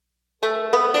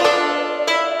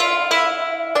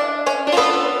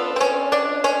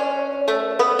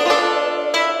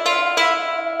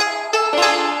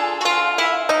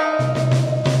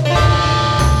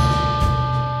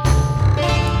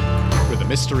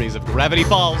mysteries of Gravity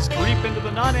Falls creep into the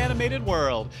non-animated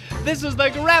world. This is the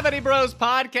Gravity Bros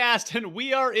podcast, and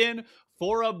we are in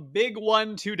for a big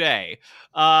one today.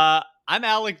 I'm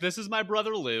Alec, this is my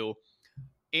brother Lou,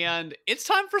 and it's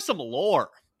time for some lore.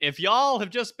 If y'all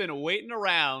have just been waiting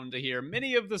around to hear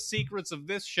many of the secrets of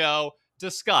this show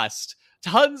discussed,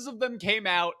 tons of them came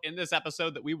out in this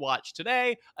episode that we watched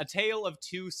today, A Tale of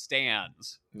Two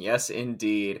Stands. Yes,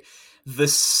 indeed. The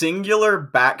singular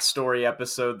backstory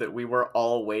episode that we were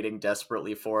all waiting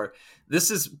desperately for. This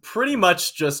is pretty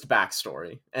much just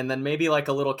backstory, and then maybe like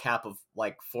a little cap of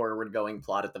like forward-going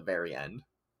plot at the very end.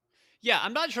 Yeah,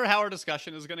 I'm not sure how our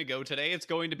discussion is going to go today. It's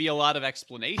going to be a lot of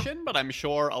explanation, but I'm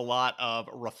sure a lot of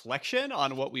reflection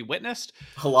on what we witnessed.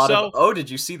 A lot of, oh,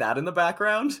 did you see that in the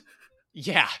background?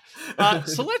 Yeah.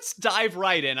 So let's dive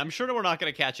right in. I'm sure we're not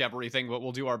going to catch everything, but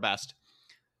we'll do our best.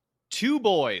 Two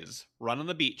boys run on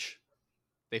the beach.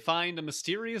 They find a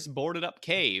mysterious boarded up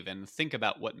cave and think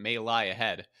about what may lie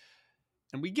ahead.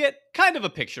 And we get kind of a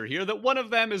picture here that one of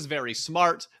them is very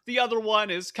smart. The other one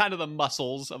is kind of the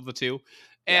muscles of the two.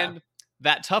 And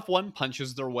that tough one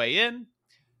punches their way in.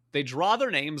 They draw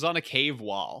their names on a cave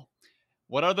wall.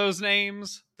 What are those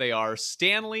names? They are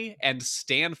Stanley and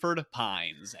Stanford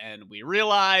Pines. And we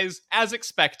realize, as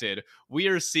expected, we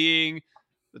are seeing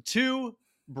the two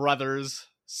brothers,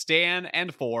 Stan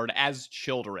and Ford, as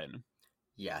children.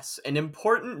 Yes, an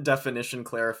important definition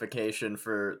clarification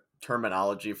for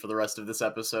terminology for the rest of this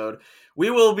episode.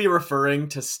 We will be referring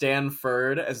to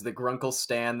Stanford as the Grunkle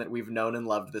Stan that we've known and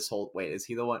loved this whole... Wait, is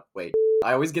he the one? Wait,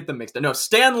 I always get them mixed up. No,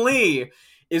 Stan Lee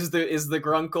is the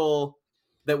Grunkle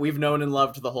that we've known and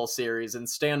loved the whole series, and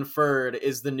Stanford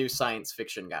is the new science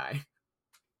fiction guy.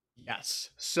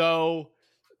 Yes, so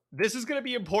this is going to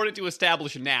be important to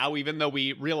establish now, even though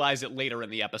we realize it later in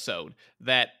the episode,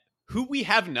 that who we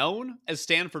have known as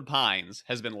Stanford Pines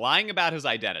has been lying about his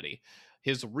identity.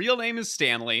 His real name is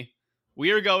Stanley. We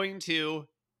are going to,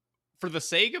 for the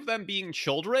sake of them being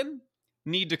children,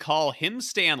 need to call him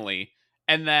Stanley,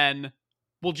 and then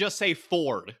we'll just say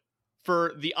Ford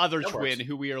for the other twin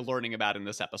who we are learning about in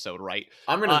this episode, right?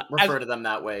 I'm going to refer to them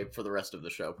that way for the rest of the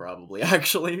show, probably,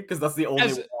 actually, because that's the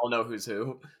only way I'll know who's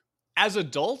who. As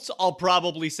adults, I'll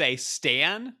probably say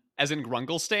Stan, as in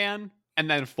Grunkle Stan, and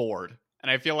then Ford. And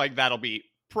I feel like that'll be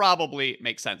probably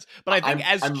make sense. But I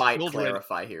think I might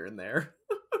clarify here and there.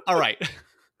 All right.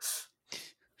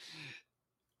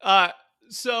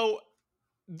 So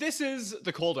this is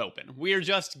the cold open. We are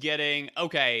just getting,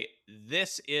 okay,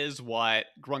 this is what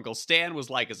Grunkle Stan was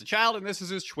like as a child, and this is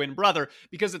his twin brother.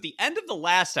 Because at the end of the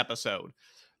last episode,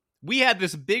 we had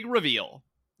this big reveal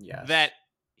that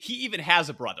he even has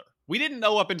a brother. We didn't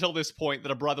know up until this point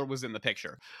that a brother was in the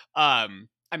picture.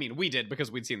 I mean, we did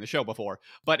because we'd seen the show before.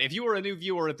 But if you were a new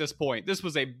viewer at this point, this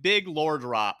was a big lore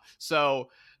drop. So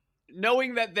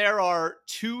knowing that there are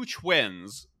two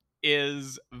twins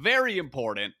is very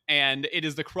important, and it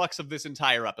is the crux of this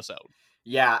entire episode.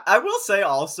 Yeah, I will say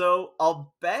also,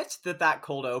 I'll bet that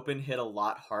cold open hit a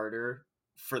lot harder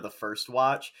for the first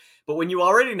watch. But when you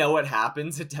already know what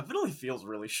happens, it definitely feels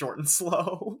really short and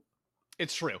slow.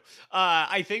 It's true.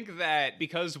 I think that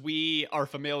because we are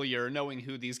familiar knowing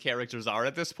who these characters are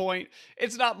at this point,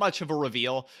 it's not much of a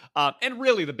reveal. And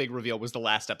really the big reveal was the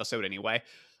last episode anyway.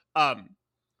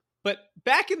 But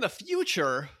back in the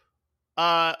future,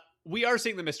 we are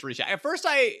seeing the mystery shack. At first,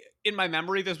 in my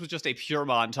memory, this was just a pure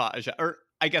montage, or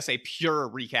I guess a pure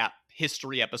recap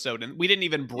history episode, and we didn't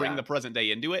even bring the present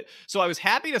day into it. So I was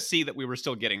happy to see that we were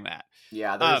still getting that.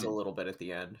 Yeah, there's a little bit at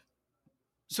the end.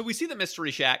 So we see the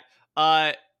mystery shack.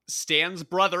 Stan's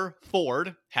brother,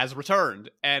 Ford, has returned.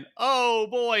 And, oh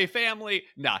boy, family.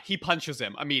 Nah, he punches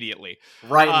him immediately.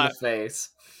 Right in the face.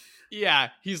 Yeah,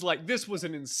 he's like, this was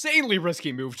an insanely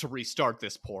risky move to restart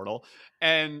this portal.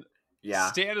 And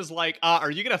Stan is like, are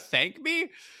you going to thank me?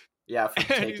 Yeah, for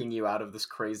taking you out of this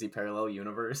crazy parallel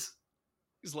universe.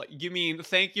 He's like, you mean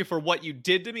thank you for what you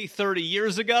did to me 30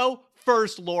 years ago?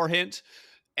 First lore hint.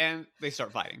 And they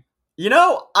start fighting. You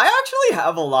know, I actually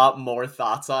have a lot more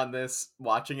thoughts on this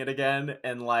watching it again,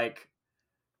 and like,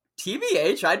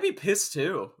 TBH, I'd be pissed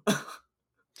too.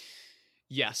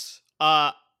 Yes.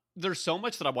 There's so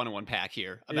much that I want to unpack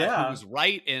here about who's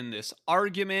right in this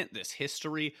argument, this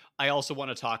history. I also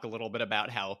want to talk a little bit about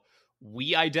how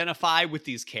we identify with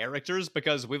these characters,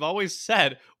 because we've always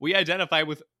said we identify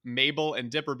with Mabel and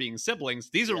Dipper being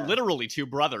siblings. These are literally two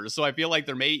brothers, so I feel like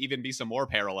there may even be some more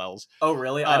parallels. Oh,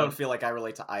 really? I don't feel like I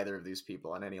relate to either of these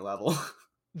people on any level.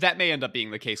 That may end up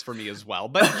being the case for me as well,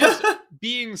 but just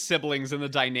being siblings and the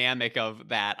dynamic of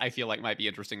that, I feel like might be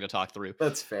interesting to talk through.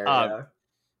 That's fair, yeah.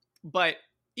 But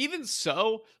Even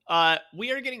so,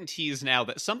 we are getting teased now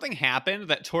that something happened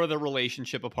that tore the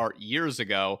relationship apart years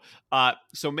ago.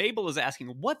 So Mabel is asking,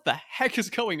 "What the heck is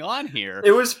going on here?"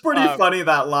 It was pretty Uh, funny,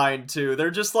 that line too.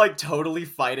 They're just like totally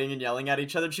fighting and yelling at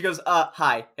each other. She goes,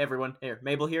 hi, everyone. Here,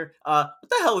 Mabel here. What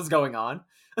the hell is going on?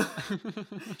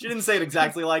 She didn't say it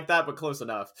exactly like that, but close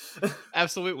enough.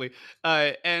 Absolutely.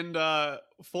 And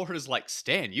Ford is like,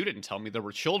 "Stan, you didn't tell me there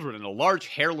were children and a large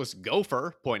hairless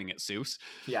gopher," pointing at Seuss.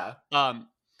 Yeah. Um,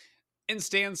 and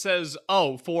Stan says,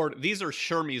 "Oh, Ford, these are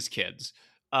Shermie's kids.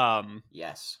 Um,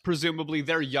 Yes. presumably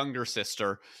their younger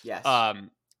sister." Yes.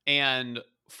 Um, and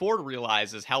Ford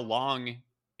realizes how long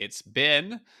it's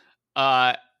been.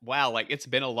 Uh, wow, like it's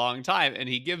been a long time. And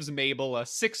he gives Mabel a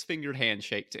six-fingered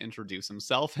handshake to introduce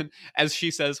himself. And as she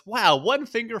says, "Wow, one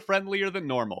finger friendlier than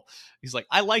normal." He's like,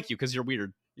 "I like you because you're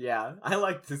weird." Yeah. I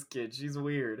like this kid. She's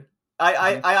weird.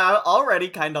 Mhm. I already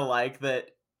kind of like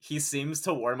that he seems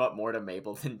to warm up more to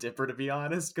Mabel than Dipper, to be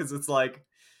honest, because it's like,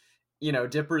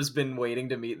 Dipper's been waiting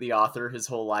to meet the author his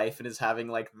whole life and is having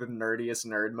like the nerdiest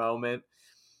nerd moment.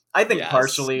 I think Yes.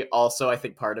 partially also, I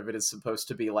think part of it is supposed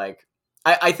to be like,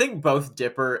 I think both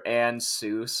Dipper and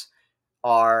Seuss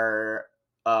are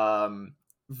um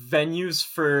venues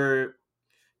for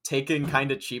taking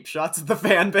kind of cheap shots at the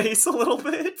fan base a little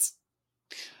bit.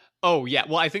 Oh yeah,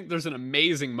 well, I think there's an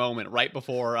amazing moment right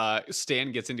before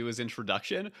Stan gets into his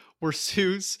introduction where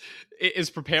Seuss is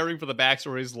preparing for the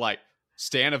backstory. He's like,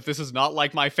 "Stan, if this is not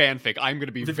like my fanfic, I'm going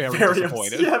to be very Very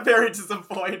disappointed." yeah, very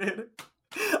disappointed.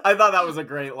 I thought that was a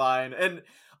great line. And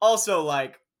also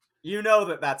like,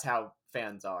 that's how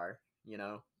fans are, you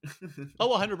know. Oh,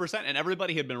 100%. And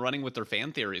everybody had been running with their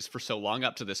fan theories for so long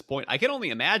up to this point. I can only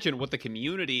imagine what the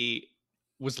community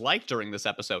was like during this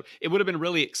episode. It would have been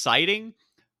really exciting.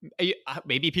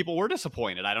 Maybe people were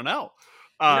disappointed. I don't know.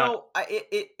 Uh,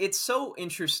 It's so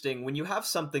interesting when you have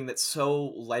something that's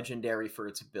so legendary for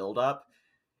its build up.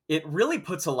 It really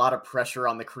puts a lot of pressure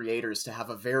on the creators to have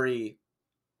a very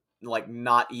like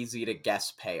not easy to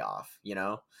guess payoff,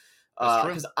 that's true.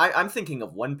 because I'm thinking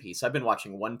of One Piece. I've been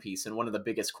watching One Piece, and one of the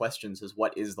biggest questions is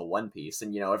what is the One Piece?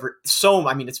 And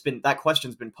I mean, it's been that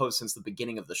question's been posed since the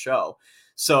beginning of the show.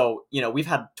 So we've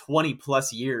had 20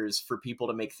 plus years for people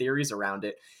to make theories around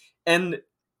it, and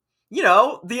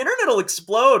the internet will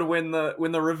explode when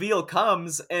the reveal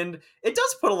comes, and it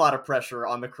does put a lot of pressure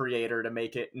on the creator to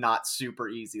make it not super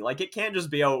easy. Like it can't just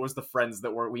be, oh, it was the friends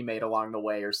that we made along the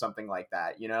way or something like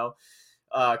that.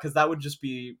 Because that would just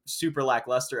be super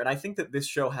lackluster. And I think that this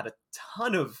show had a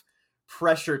ton of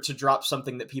pressure to drop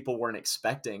something that people weren't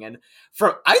expecting, and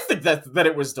I think that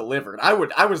it was delivered. I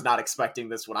was not expecting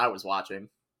this when I was watching.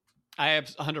 I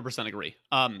 100% agree.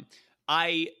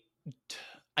 I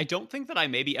I don't think that I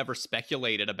maybe ever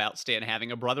speculated about Stan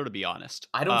having a brother, to be honest.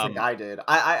 I don't think I did.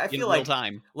 I In feel real like,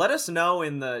 time. let us know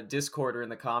in the Discord or in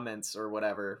the comments or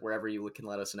whatever, wherever you can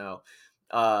let us know,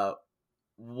 uh,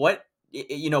 what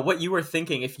what you were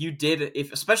thinking, if you did,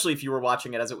 if especially if you were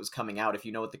watching it as it was coming out, if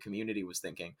you know what the community was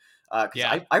thinking, because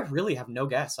Yeah. I really have no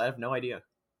guess. I have no idea.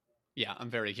 Yeah, I'm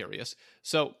very curious.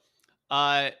 So,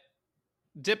 uh,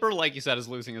 Dipper, like you said, is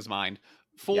losing his mind.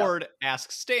 Yep. Ford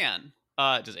asks Stan,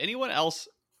 "Does anyone else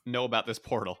know about this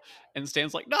portal?" And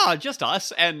Stan's like, "Nah, just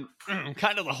us and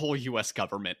kind of the whole U.S.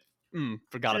 government."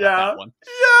 Forgot about that Yeah. one.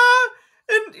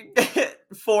 Yeah. And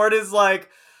Ford is like,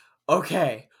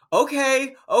 okay,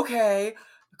 okay, okay,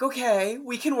 okay,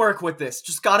 we can work with this.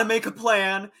 Just gotta make a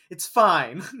plan. It's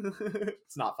fine.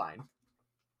 It's not fine.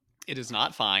 It is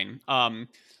not fine.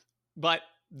 But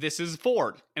this is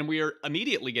Ford, and we are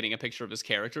immediately getting a picture of his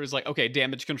character. He's like, "Okay,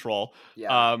 damage control.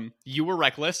 Yeah. You were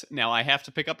reckless. Now I have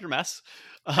to pick up your mess."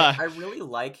 I, Uh, I really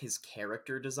like his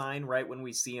character design, right? When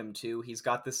we see him too, he's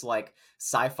got this like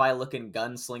sci-fi looking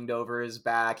gun slinged over his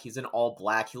back. He's in all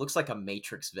black. He looks like a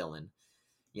Matrix villain,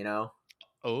 you know?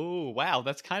 oh wow,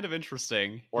 that's kind of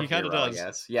interesting. Or He kind of hero, I does.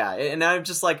 guess. Yeah. And I'm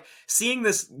just like seeing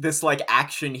this like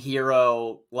action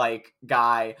hero like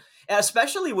guy,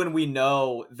 especially when we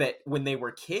know that when they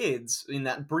were kids in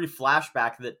that brief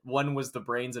flashback that one was the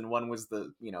brains and one was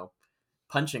the,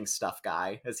 punching stuff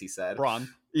guy, as he said. Braun.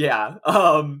 Yeah.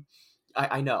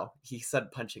 I know he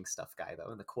said punching stuff guy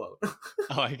though in the quote.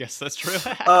 Oh, I guess that's true.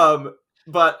 um,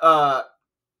 but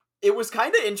it was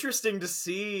kind of interesting to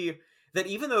see that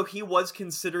even though he was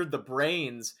considered the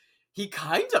brains, he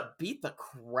kind of beat the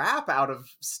crap out of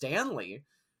Stanley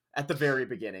at the very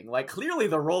beginning. Like clearly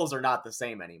the roles are not the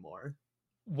same anymore.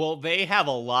 Well, they have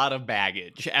a lot of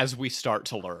baggage as we start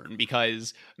to learn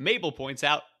because Mabel points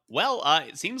out, "Well,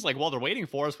 it seems like while they're waiting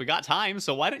for us, we got time,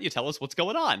 so why don't you tell us what's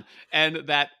going on?" And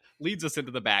that leads us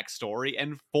into the backstory.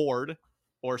 And Ford,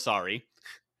 or sorry,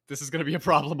 this is going to be a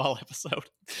problem all episode.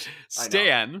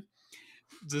 Stan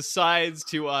decides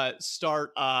to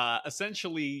start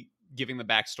essentially giving the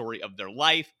backstory of their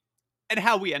life and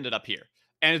how we ended up here.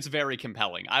 And it's very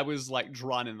compelling. I was like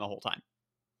drawn in the whole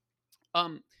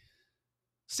time.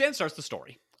 Stan starts the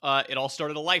story. It all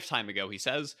started a lifetime ago, he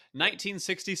says.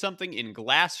 1960-something in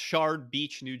Glass Shard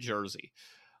Beach, New Jersey.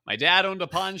 My dad owned a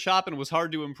pawn shop and was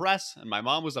hard to impress, and my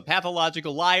mom was a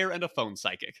pathological liar and a phone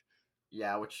psychic.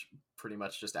 Yeah, which pretty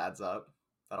much just adds up.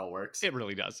 That all works. It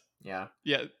really does. Yeah.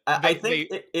 Yeah. I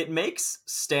think it makes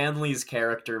Stanley's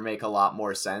character make a lot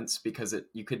more sense because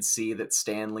you could see that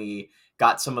Stanley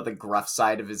got some of the gruff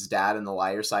side of his dad and the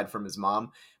liar side from his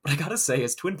mom. But I gotta say,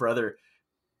 his twin brother,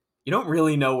 you don't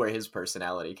really know where his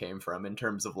personality came from in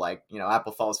terms of like,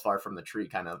 apple falls far from the tree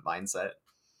kind of mindset.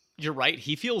 You're right.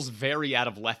 He feels very out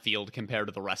of left field compared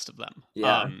to the rest of them.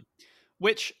 Yeah.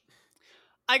 Which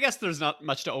I guess there's not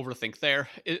much to overthink there.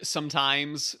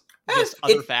 Sometimes just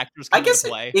other factors come into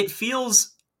play. It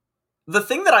feels... The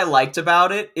thing that I liked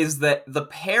about it is that the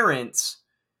parents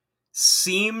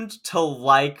seemed to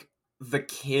like the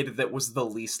kid that was the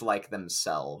least like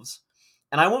themselves.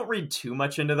 And I won't read too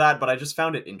much into that, but I just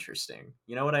found it interesting.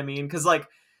 You know what I mean? Because, like,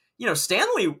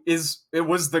 Stanley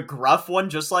was the gruff one,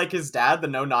 just like his dad, the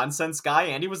no-nonsense guy,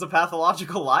 and he was a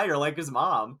pathological liar like his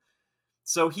mom.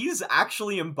 So he's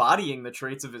actually embodying the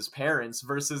traits of his parents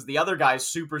versus the other guy's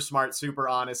super smart, super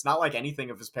honest, not like anything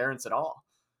of his parents at all.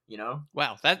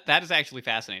 Wow, that is actually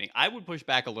fascinating. I would push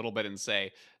back a little bit and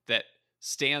say that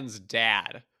Stan's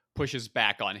dad pushes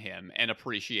back on him and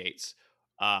appreciates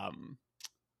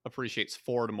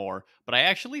Ford more, but I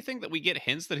actually think that we get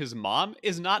hints that his mom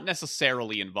is not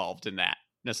necessarily involved in that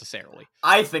necessarily.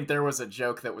 I think there was a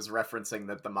joke that was referencing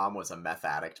that the mom was a meth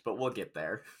addict, but we'll get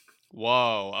there.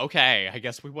 Whoa, okay, I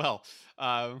guess we will,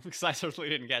 because I certainly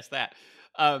didn't guess that.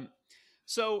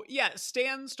 So yeah,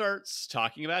 Stan starts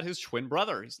talking about his twin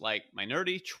brother. He's like, my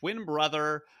nerdy twin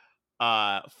brother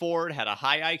Ford had a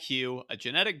high IQ, a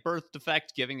genetic birth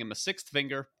defect giving him a sixth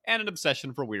finger, and an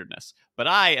obsession for weirdness. But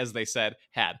I, as they said,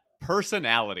 had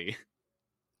personality.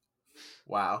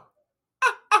 Wow.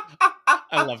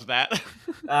 I love that.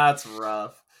 That's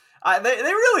rough. They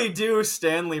really do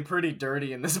Stanley pretty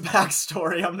dirty in this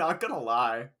backstory, I'm not gonna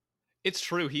lie. It's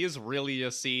true, he is really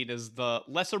seen as the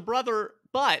lesser brother,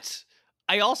 but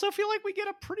I also feel like we get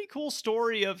a pretty cool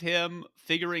story of him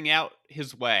figuring out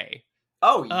his way.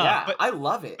 Oh yeah, but I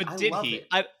love it. But did he?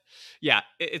 Yeah,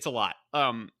 it's a lot.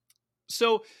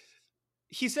 So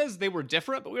he says they were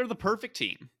different, but we were the perfect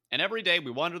team. And every day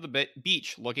we wandered the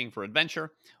beach looking for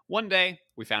adventure. One day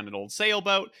we found an old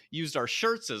sailboat, used our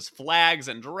shirts as flags,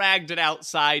 and dragged it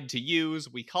outside to use.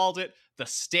 We called it the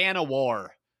Stan of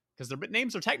War because their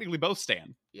names are technically both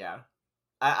Stan. Yeah,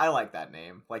 I like that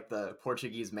name, like the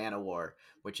Portuguese man of war,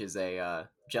 which is a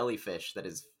jellyfish that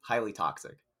is highly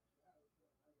toxic.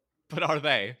 But are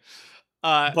they?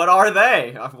 But are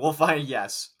they? We'll find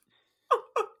yes.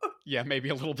 Yeah, maybe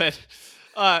a little bit.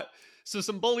 So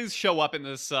some bullies show up in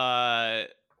this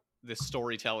this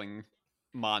storytelling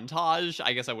montage.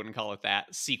 I guess I wouldn't call it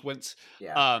that. Sequence.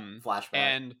 Yeah. Flashback.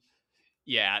 And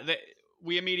yeah,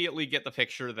 we immediately get the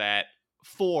picture that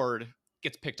Ford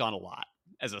gets picked on a lot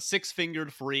as a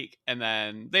six-fingered freak, and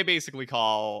then they basically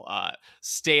call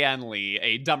Stanley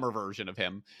a dumber version of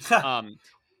him.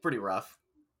 Pretty rough.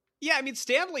 Yeah, I mean,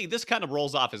 Stanley, this kind of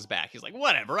rolls off his back. He's like,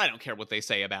 whatever, I don't care what they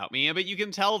say about me. But you can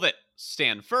tell that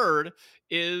Stanford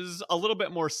is a little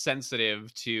bit more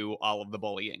sensitive to all of the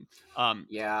bullying.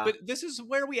 Yeah. But this is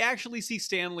where we actually see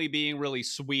Stanley being really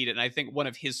sweet, and I think one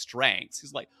of his strengths.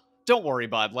 He's like, don't worry,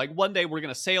 bud. Like, one day we're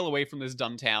going to sail away from this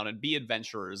dumb town and be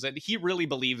adventurers. And he really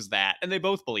believes that, and they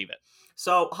both believe it.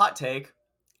 So, hot take.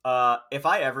 If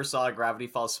I ever saw a Gravity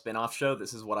Falls spin-off show,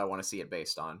 this is what I want to see it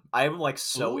based on. I'm like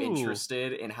so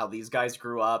interested in how these guys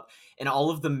grew up and all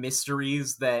of the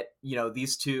mysteries that,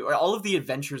 these two, or all of the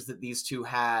adventures that these two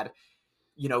had,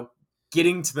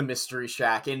 getting to the Mystery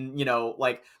Shack. And,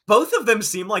 like both of them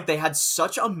seem like they had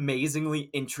such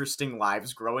amazingly interesting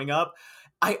lives growing up.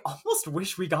 I almost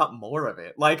wish we got more of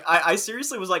it. Like, I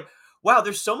seriously was like, wow,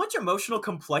 there's so much emotional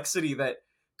complexity that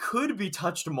could be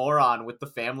touched more on with the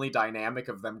family dynamic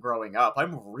of them growing up.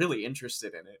 I'm really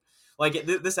interested in it. Like,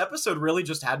 this episode really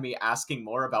just had me asking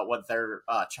more about what their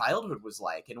childhood was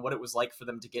like and what it was like for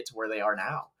them to get to where they are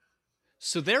now.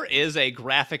 So there is a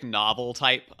graphic novel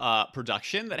type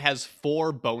production that has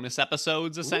 4 bonus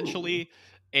episodes, essentially. Ooh.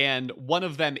 And one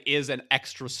of them is an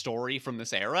extra story from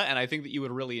this era. And I think that you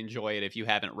would really enjoy it if you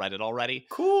haven't read it already.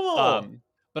 Cool.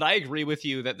 But I agree with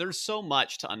you that there's so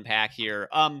much to unpack here.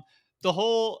 The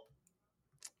whole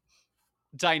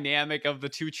dynamic of the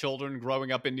two children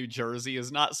growing up in New Jersey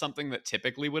is not something that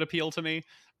typically would appeal to me.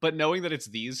 But knowing that it's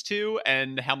these two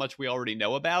and how much we already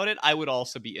know about it, I would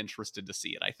also be interested to see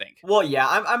it, I think. Well, yeah,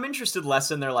 I'm interested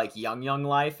less in their like young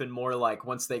life and more like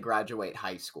once they graduate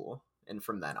high school and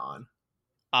from then on.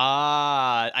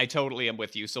 Ah, I totally am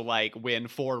with you. So, like, when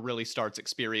Ford really starts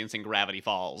experiencing Gravity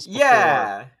Falls before. Yeah,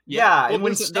 Yeah. yeah, Well, and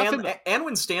when there's enough in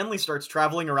the. Stanley starts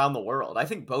traveling around the world, I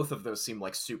think both of those seem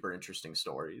like super interesting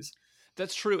stories.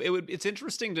 That's true. It's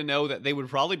interesting to know that they would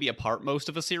probably be apart most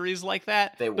of a series like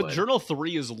that. They But would. Journal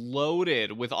 3 is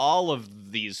loaded with all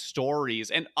of these stories.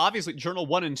 And obviously Journal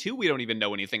 1 and 2 we don't even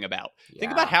know anything about.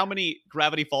 Think about Yeah. how many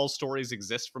Gravity Falls stories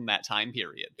exist from that time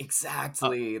period. Uh,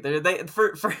 Exactly. They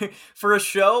for a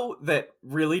show that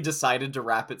really decided to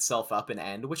wrap itself up and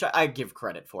end, which I give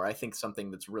credit for. I think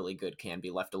something that's really good can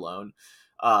be left alone.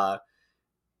 Uh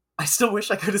I still wish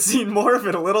I could have seen more of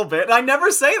it a little bit. And I never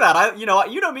say that. You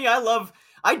know me,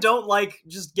 I don't like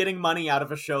just getting money out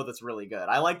of a show that's really good.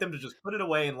 I like them to just put it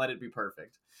away and let it be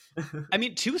perfect. I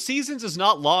mean, 2 seasons is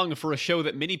not long for a show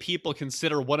that many people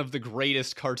consider one of the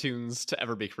greatest cartoons to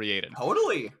ever be created.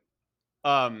 Totally.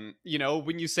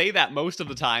 When you say that, most of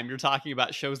the time you're talking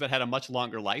about shows that had a much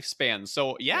longer lifespan.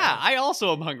 So yeah, Yeah. I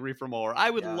also am hungry for more. I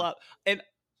would Yeah. love. And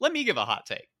let me give a hot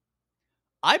take.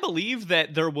 I believe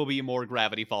that there will be more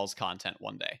Gravity Falls content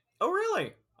one day. Oh,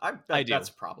 really? I do. That's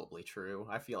probably true.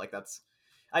 I feel like that's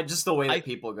just the way I that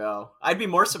people go. I'd be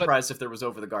more But surprised if there was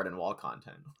over the garden wall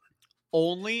content.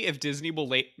 only if Disney will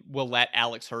let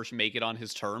Alex Hirsch make it on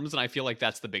his terms, and I feel like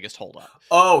that's the biggest holdup.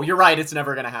 Oh, you're right. It's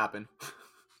never gonna happen.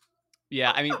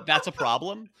 Yeah, I mean, that's a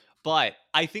problem, but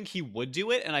I think he would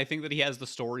do it, and I think that he has the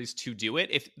stories to do it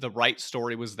if the right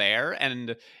story was there.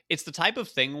 And it's the type of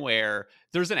thing where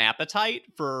there's an appetite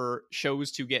for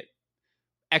shows to get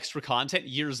extra content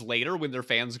years later when their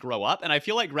fans grow up. And I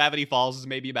feel like Gravity Falls is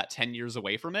maybe about 10 years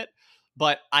away from it,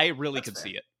 but I really That's could see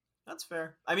fair. it. That's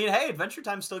fair. I mean, hey, Adventure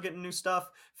Time's still getting new stuff.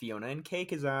 Fiona and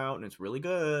Cake is out, and it's really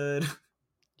good.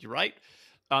 You're right.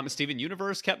 Steven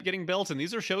Universe kept getting built, and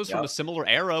these are shows from a Yep. similar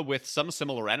era with some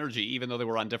similar energy, even though they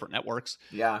were on different networks.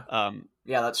 Yeah. Um,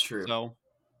 Yeah, that's true. so,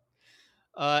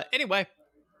 anyway,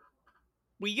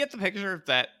 we get the picture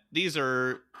that these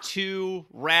are two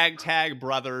ragtag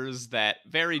brothers that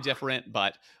very different,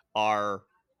 but are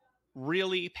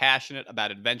really passionate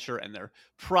about adventure, and they're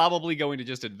probably going to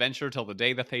just adventure till the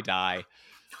day that they die.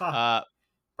 Huh. Uh,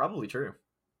 Probably true.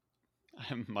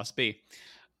 must be.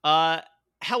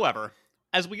 However,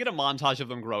 as we get a montage of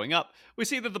them growing up, we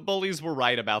see that the bullies were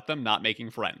right about them not making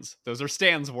friends. Those are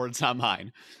Stan's words, not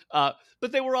mine.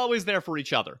 But they were always there for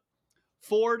each other.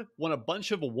 Ford won a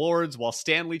bunch of awards while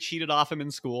Stanley cheated off him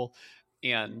in school,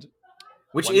 and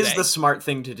Which one is day, the smart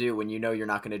thing to do when you know you're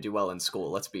not going to do well in school,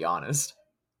 let's be honest.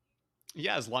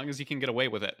 yeah, as long as you can get away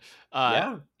with it.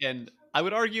 Yeah. And I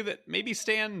would argue that maybe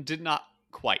Stan did not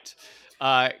quite.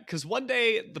 Because one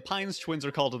day, the Pines twins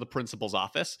are called to the principal's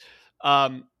office.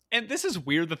 And this is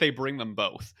weird that they bring them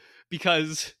both,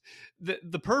 because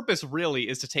the purpose really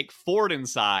is to take Ford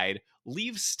inside,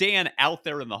 leave Stan out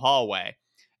there in the hallway,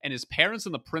 and his parents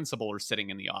and the principal are sitting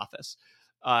in the office.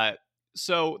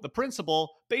 So the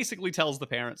principal basically tells the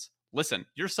parents, listen,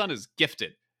 your son is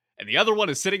gifted, and the other one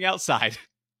is sitting outside.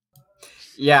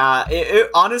 Yeah,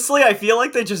 honestly, I feel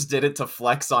like they just did it to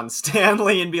flex on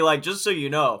Stanley and be like, just so you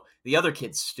know, the other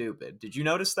kid's stupid. Did you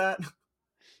notice that?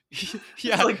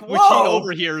 Yeah, like, which he whoa!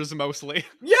 overhears mostly.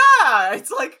 Yeah,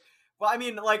 it's like, well, I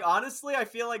mean, like, honestly, I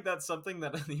feel like that's something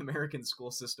that the American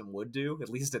school system would do, at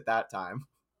least at that time.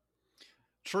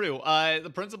 True.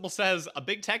 The principal says a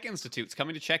big tech institute's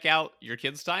coming to check out your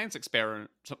kid's science experiment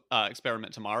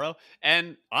tomorrow,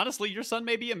 and honestly, your son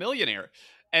may be a millionaire.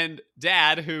 And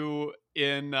Dad, who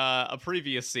in a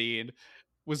previous scene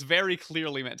was very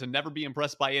clearly meant to never be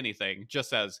impressed by anything, just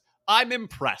says, "I'm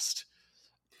impressed."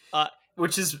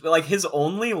 Which is like his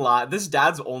only line. This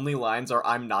dad's only lines are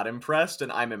 "I'm not impressed" and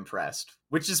 "I'm impressed,"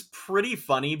 which is pretty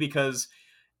funny because,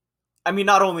 I mean,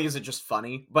 not only is it just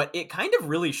funny, but it kind of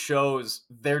really shows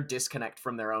their disconnect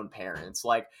from their own parents.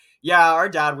 Like, yeah, our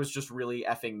dad was just really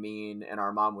effing mean, and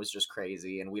our mom was just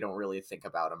crazy, and we don't really think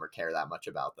about them or care that much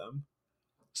about them.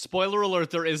 Spoiler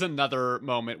alert, there is another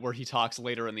moment where he talks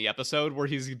later in the episode where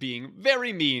he's being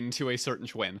very mean to a certain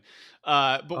twin.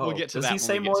 But we'll Oh, get to does that he when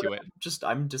say we get more to than it. just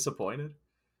 "I'm disappointed"?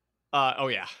 Oh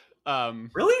yeah.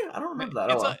 Really? I don't remember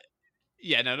that. Oh It's a well.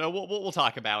 yeah, no, we'll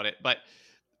talk about it. But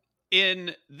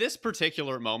in this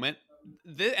particular moment,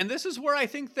 and this is where I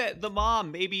think that the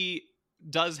mom maybe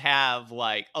does have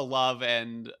like a love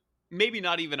and maybe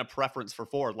not even a preference for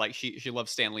Ford. Like she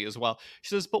loves Stanley as well.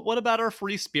 She says, "But what about our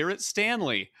free spirit,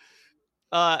 Stanley?"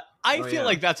 I Oh feel yeah.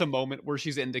 like that's a moment where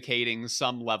she's indicating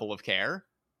some level of care.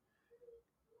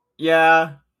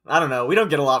 Yeah, I don't know. We don't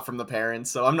get a lot from the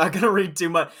parents, so I'm not gonna read too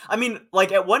much. I mean,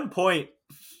 like at one point,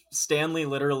 Stanley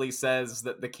literally says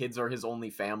that the kids are his only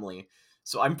family.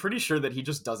 So I'm pretty sure that he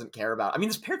just doesn't care about. I mean,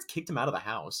 his parents kicked him out of the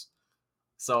house,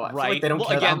 so I feel like Right. they don't Well,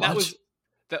 care that again, much.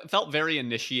 that felt very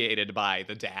initiated by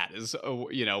the dad, is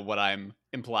what I'm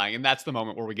implying, and that's the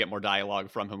moment where we get more dialogue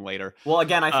from him later. Well,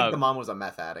 again, I think Uh, the mom was a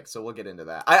meth addict, so we'll get into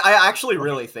that. I actually okay,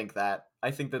 really think that.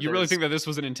 I think that you really there's think that this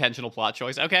was an intentional plot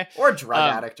choice? Okay. or a drug Um,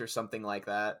 addict or something like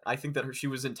that. I think that she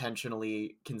was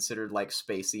intentionally considered like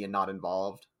spacey and not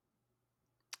involved.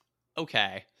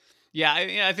 okay. Yeah,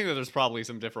 I think that there's probably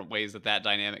some different ways that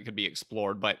dynamic could be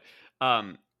explored, but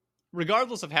um,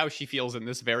 regardless of how she feels in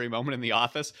this very moment in the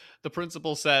office, the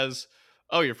principal says,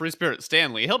 "Oh, your free spirit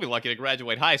Stanley. He'll be lucky to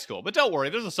graduate high school, but don't worry.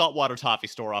 There's a saltwater toffee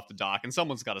store off the dock, and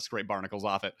someone's got to scrape barnacles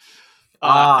off it."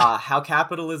 Uh, Ah, how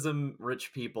capitalism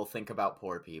rich people think about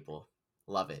poor people.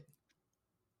 Love it.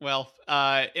 well,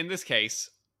 in this case,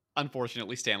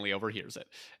 unfortunately, Stanley overhears it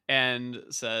and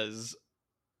says,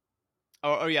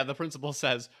 "Oh yeah." The principal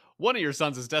says, "One of your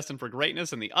sons is destined for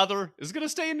greatness, and the other is going to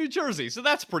stay in New Jersey. So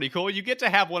that's pretty cool. You get to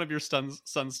have one of your sons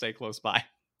stay close by."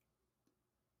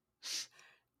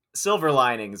 Silver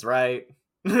linings, right?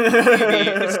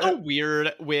 Maybe. It's so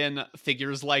weird when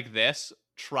figures like this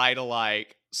try to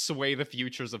like sway the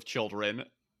futures of children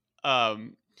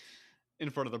um in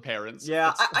front of their parents.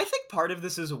 Yeah, It's I think part of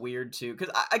this is weird too,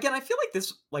 because again, I feel like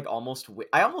this like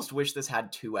I almost wish this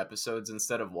had two episodes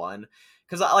instead of one,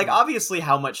 because like Mhm. obviously,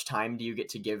 how much time do you get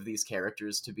to give these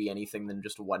characters to be anything than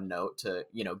just one note to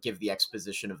give the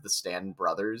exposition of the Stan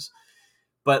brothers?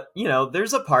 But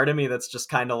there's a part of me that's just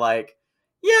kind of like,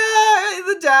 yeah,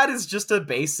 the dad is just a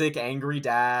basic angry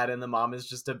dad, and the mom is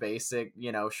just a basic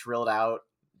shrilled out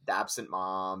absent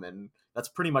mom, and that's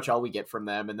pretty much all we get from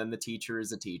them. And then the teacher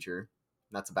is a teacher.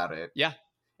 That's about it, yeah.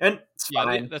 and it's Yeah,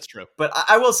 fine. that's true. But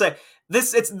I will say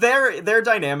this: it's their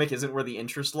dynamic isn't where the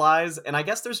interest lies, and I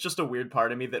guess there's just a weird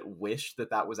part of me that wished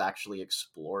that was actually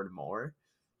explored more,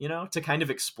 to kind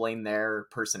of explain their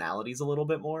personalities a little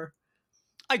bit more.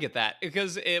 I get that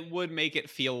because it would make it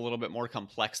feel a little bit more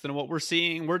complex than what we're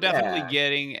seeing. We're definitely Yeah,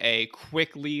 getting a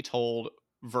quickly told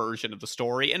version of the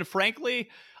story, and frankly,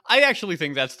 I actually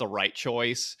think that's the right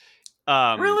choice.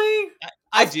 Um really.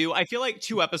 I do. I feel like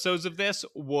 2 episodes of this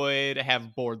would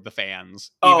have bored the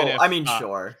fans, even Oh, I if mean,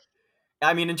 sure.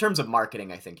 I mean, in terms of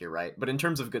marketing, I think you're right, but in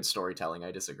terms of good storytelling,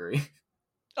 I disagree.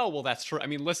 oh, well, that's true. I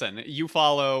mean, listen, you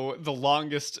follow the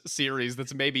longest series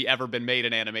that's maybe ever been made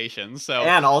in animation,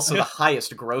 so And also the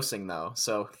highest grossing, though,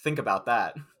 so think about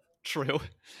that. true.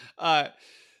 Uh,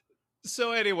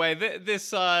 so anyway,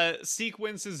 this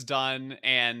sequence is done,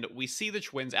 and we see the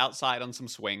twins outside on some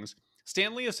swings.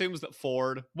 Stanley assumes that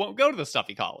Ford won't go to the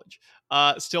stuffy college.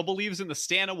 Still believes in the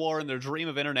Stana War and their dream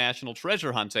of international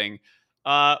treasure hunting.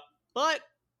 But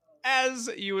as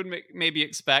you would maybe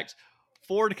expect,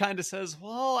 Ford kind of says,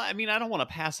 "Well, I mean, I don't want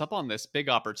to pass up on this big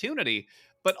opportunity,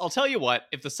 but I'll tell you what,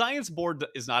 if the science board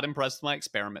is not impressed with my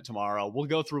experiment tomorrow, we'll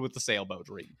go through with the sailboat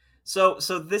dream." So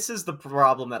this is the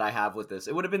problem that I have with this.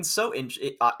 It would have been so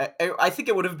I think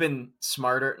it would have been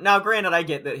smarter. Now, granted, I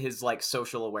get that his like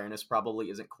social awareness probably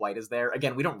isn't quite as there.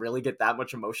 Again, we don't really get that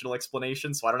much emotional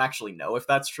explanation, so I don't actually know if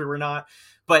that's true or not.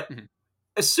 But Mhm.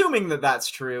 assuming that that's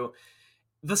true,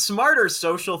 the smarter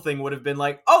social thing would have been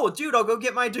like, "Oh, dude, I'll go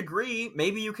get my degree.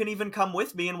 Maybe you can even come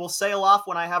with me, and we'll sail off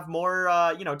when I have more,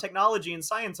 technology and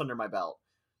science under my belt."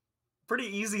 Pretty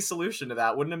easy solution to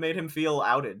that. Wouldn't have made him feel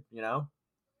outed.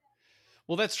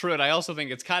 Well, that's true. And I also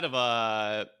think it's kind of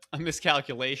a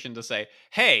miscalculation to say,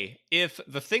 hey, if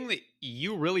the thing that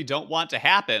you really don't want to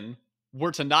happen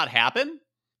were to not happen,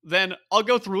 then I'll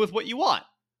go through with what you want.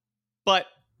 But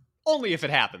only if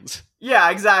it happens.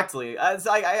 Yeah, exactly.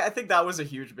 I think that was a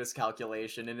huge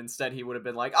miscalculation, and instead he would have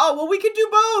been like, "Oh, well, we could do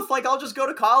both. Like, I'll just go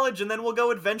to college, and then we'll go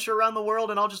adventure around the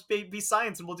world, and I'll just be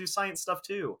science, and we'll do science stuff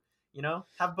too.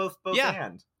 Have both Yeah,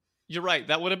 and you're right.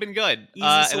 That would have been good.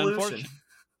 easy And solution."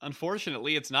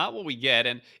 unfortunately, it's not what we get.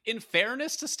 And in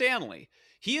fairness to Stanley,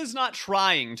 he is not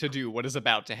trying to do what is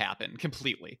about to happen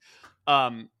completely.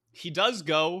 He does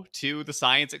go to the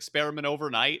science experiment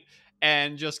overnight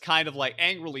and just kind of like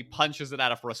angrily punches it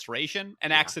out of frustration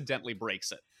and Yeah, accidentally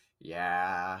breaks it.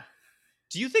 yeah.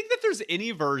 Do you think that there's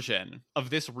any version of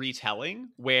this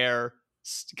retelling where,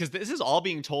 because this is all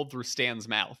being told through Stan's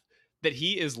mouth, that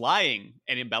he is lying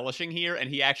and embellishing here and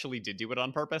he actually did do it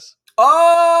on purpose?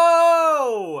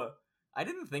 Oh, I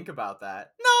didn't think about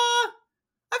that. Nah,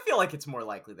 I feel like it's more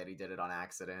likely that he did it on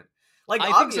accident. Like,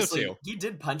 I think so obviously, too. he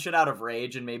did punch it out of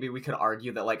rage, and maybe we could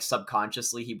argue that, like,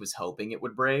 subconsciously he was hoping it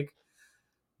would break.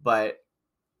 But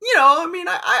I mean,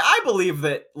 I believe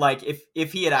that, like,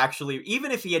 if he had actually,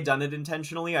 even if he had done it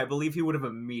intentionally, I believe he would have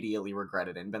immediately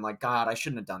regretted it and been like, God, I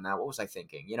shouldn't have done that. What was I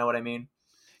thinking? You know what I mean?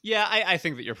 Yeah, I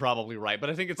think that you're probably right, but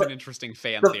I think it's an But interesting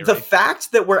fan the theory.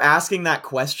 fact that we're asking that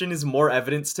question is more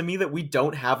evidence to me that we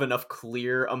don't have enough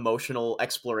clear emotional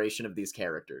exploration of these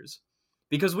characters.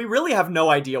 Because we really have no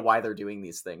idea why they're doing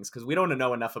these things, because we don't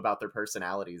know enough about their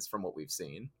personalities from what we've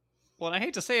seen. Well, and I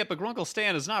hate to say it, but Grunkle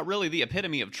Stan is not really the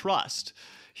epitome of trust.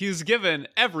 He's given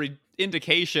every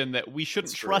indication that we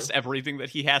shouldn't It's trust true. everything that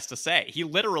he has to say. He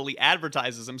literally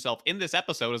advertises himself in this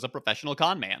episode as a professional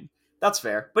con man. That's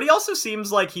fair. But he also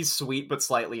seems like he's sweet but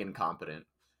slightly incompetent.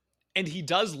 And he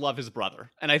does love his brother.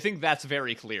 And I think that's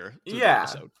very clear through the Yeah.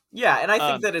 episode. Yeah, and I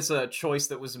think Um, that it's a choice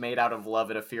that was made out of love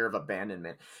and a fear of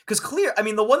abandonment. Because I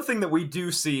mean, the one thing that we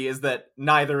do see is that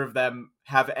neither of them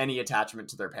have any attachment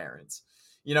to their parents.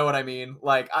 You know what I mean?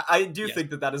 Like, I do yes. think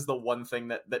that that is the one thing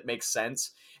that makes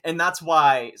sense. And that's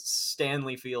why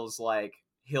Stanley feels like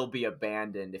he'll be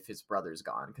abandoned if his brother's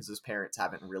gone, because his parents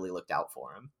haven't really looked out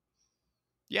for him.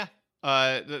 Yeah,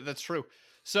 that's true.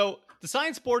 So the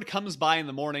science board comes by in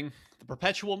the morning. The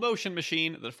perpetual motion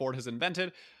machine that Ford has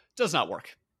invented does not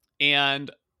work. And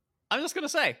I'm just going to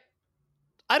say,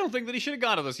 I don't think that he should have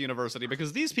gone to this university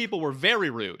because these people were very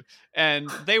rude. And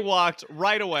they walked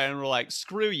right away and were like,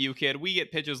 screw you, kid. We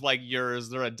get pitches like yours.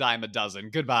 They're a dime a dozen.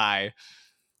 Goodbye.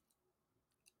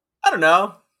 I don't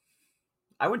know.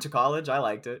 I went to college. I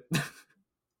liked it.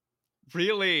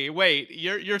 Really? Wait,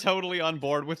 you're totally on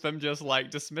board with them just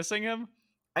like dismissing him?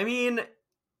 I mean,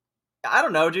 I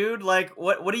don't know, dude. Like,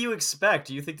 what do you expect?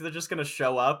 Do you think they're just gonna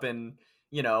show up and,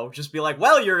 just be like,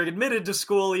 "Well, you're admitted to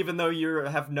school even though you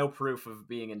have no proof of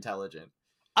being intelligent"?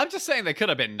 I'm just saying they could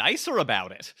have been nicer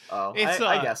about it. Oh, It's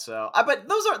I guess so. But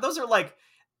those are like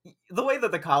the way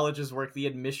that the colleges work. The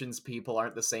admissions people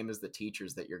aren't the same as the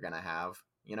teachers that you're gonna have.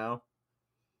 You know?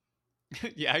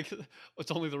 yeah,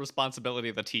 it's only the responsibility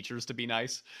of the teachers to be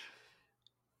nice.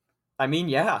 I mean,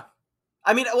 yeah.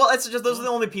 I mean, well, it's just those are the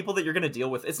only people that you're going to deal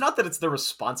with. It's not that it's their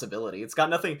responsibility. It's got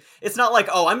nothing. It's not like,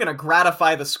 oh, I'm going to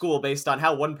gratify the school based on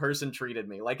how one person treated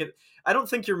me. Like it. I don't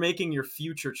think you're making your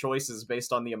future choices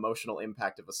based on the emotional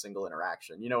impact of a single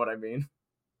interaction. You know what I mean?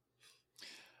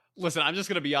 Listen, I'm just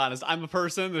gonna be honest. I'm a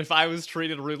person that if I was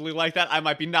treated rudely like that, I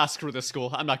might be nah, screw this school.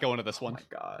 I'm not going to this Oh one. my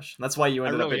gosh, that's why you I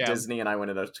ended up really at am. Disney and I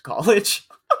went to college.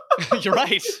 You're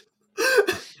right.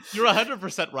 You're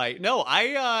 100% right. No,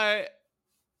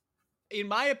 in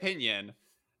my opinion,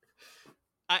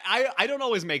 I don't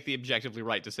always make the objectively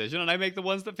right decision, and I make the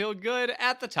ones that feel good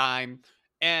at the time.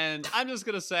 And I'm just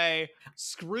gonna say,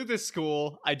 screw this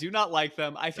school. I do not like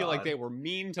them. I feel like God, they were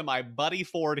mean to my buddy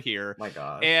Ford here, my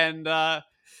gosh. and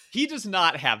he does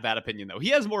not have that opinion though. He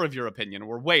has more of your opinion.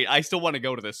 Where wait, I still want to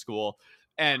go to this school,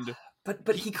 and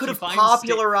But he could he have finds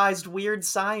popularized weird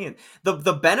science.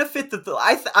 The benefit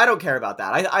that I don't care about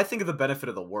that. I think of the benefit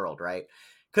of the world, right?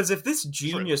 Because if this true.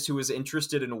 genius who was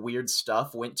interested in weird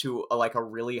stuff went to like a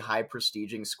really high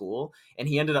prestiging school and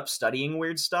he ended up studying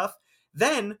weird stuff,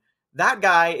 then that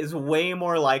guy is way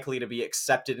more likely to be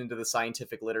accepted into the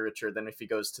scientific literature than if he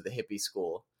goes to the hippie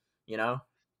school. You know,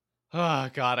 Oh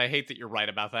God, I hate that you're right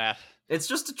about that. it's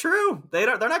just true.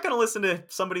 They're not going to listen to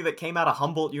somebody that came out of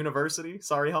Humboldt University.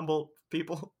 Sorry, Humboldt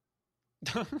people.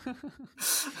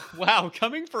 Wow,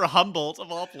 coming for Humboldt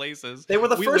of all places. They were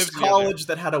the We first lived near there, college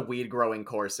that had a weed growing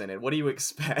course in it. What do you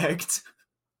expect?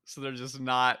 so they're just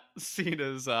not seen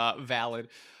as valid.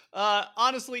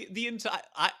 Honestly, the entire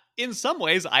in some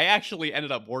ways, I actually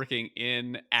ended up working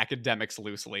in academics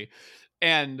loosely,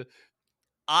 and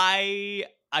I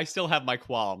still have my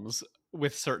qualms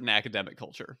with certain academic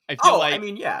culture. I feel Oh, I like,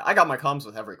 mean, yeah, I got my comms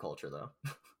with every culture though.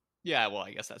 yeah, well,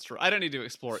 I guess that's true. I don't need to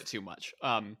explore it too much.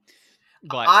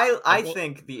 But I I will.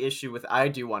 think the issue with I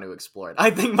do want to explore it.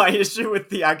 I think my issue with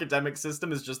the academic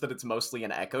system is just that it's mostly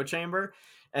an echo chamber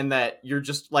and that you're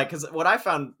just like cuz what I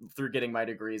found through getting my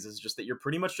degrees is just that you're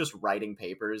pretty much just writing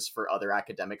papers for other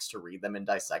academics to read them and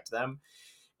dissect them.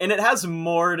 And it has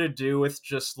more to do with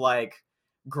just like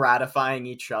gratifying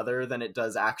each other than it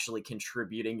does actually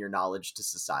contributing your knowledge to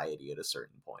society at a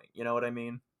certain point. You know what I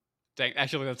mean? Dang,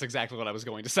 actually, that's exactly what I was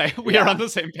going to say. We are Yeah. on the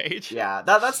same page. Yeah,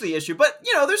 that's the issue. But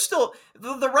there's still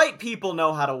the right people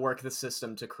know how to work the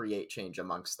system to create change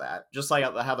amongst that. Just like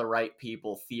how the right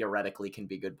people theoretically can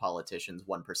be good politicians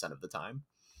 1% of the time.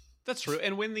 That's true.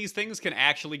 And when these things can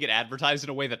actually get advertised in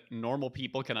a way that normal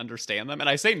people can understand them, and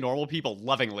I say normal people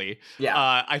lovingly, Yeah,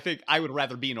 I think I would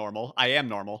rather be normal. I am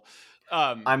normal.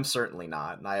 Um, I'm certainly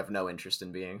not, and I have no interest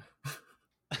in being.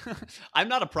 I'm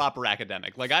not a proper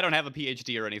academic. Like, I don't have a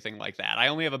PhD or anything like that. I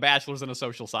only have a bachelor's in a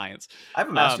social science. I have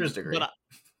a master's But degree.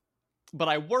 but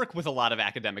I work with a lot of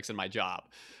academics in my job,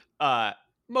 uh,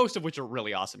 most of which are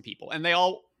really awesome people, and they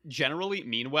all generally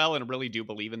mean well and really do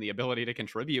believe in the ability to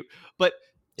contribute. But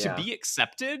to Yeah. be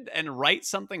accepted and write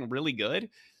something really good,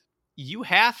 you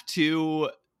have to,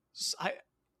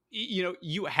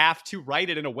 you have to write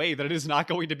it in a way that it is not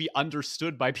going to be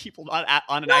understood by people on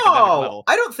an academic No, level.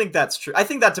 I don't think that's true. I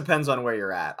think that depends on where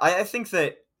you're at. I think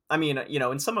that, I mean,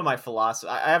 in some of my philosophy,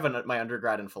 I have my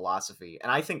undergrad in philosophy,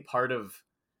 and I think part of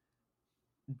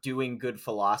doing good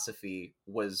philosophy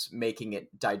was making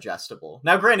it digestible.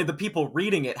 Now, granted, the people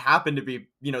reading it happen to be,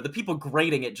 the people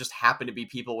grading it just happen to be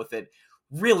people with it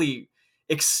really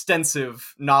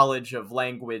extensive knowledge of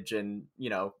language and,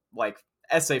 like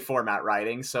essay format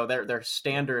writing. So their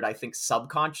standard, I think,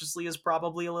 subconsciously is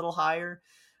probably a little higher.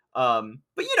 But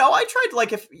I tried,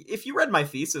 like, if you read my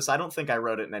thesis, I don't think I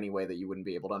wrote it in any way that you wouldn't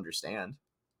be able to understand.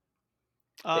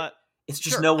 It's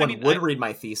just Sure. no I one mean, would read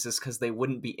my thesis because they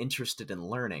wouldn't be interested in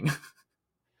learning.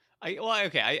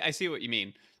 I see what you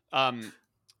mean. But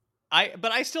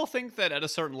I still think that at a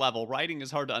certain level, writing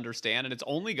is hard to understand, and it's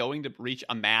only going to reach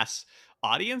a mass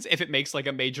audience if it makes like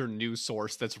a major news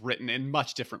source that's written in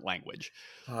much different language.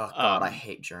 Oh God, I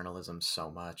hate journalism so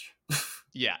much.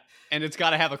 Yeah, and it's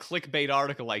got to have a clickbait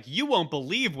article like, "You won't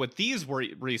believe what these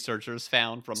researchers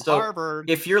found from So, Harvard."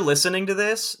 if you're listening to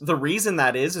this, the reason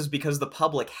that is because the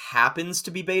public happens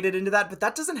to be baited into that, but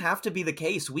that doesn't have to be the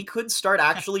case. We could start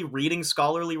actually reading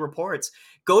scholarly reports.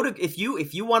 If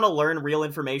you want to learn real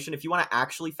information, if you want to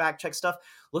actually fact check stuff,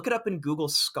 look it up in Google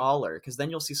Scholar, because then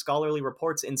you'll see scholarly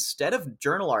reports instead of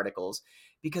journal articles.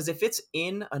 Because if it's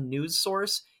in a news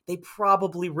source, they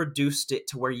probably reduced it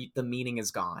to where the meaning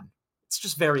is gone. It's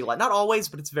just very not always,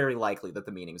 but it's very likely that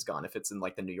the meaning's gone if it's in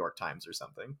like the New York Times or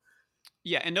something.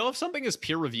 Yeah, and know if something is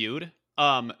peer reviewed,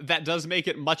 that does make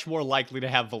it much more likely to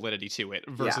have validity to it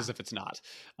versus if it's not.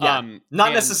 Yeah,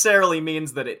 not necessarily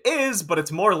means that it is, but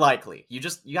it's more likely. You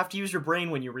have to use your brain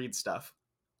when you read stuff.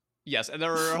 Yes, and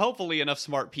there are hopefully enough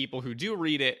smart people who do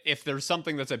read it if there's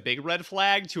something that's a big red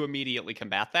flag to immediately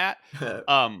combat that.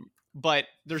 But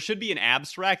there should be an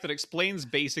abstract that explains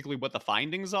basically what the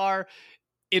findings are.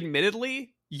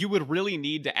 Admittedly, you would really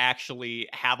need to actually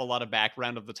have a lot of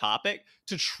background of the topic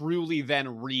to truly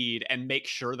then read and make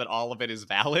sure that all of it is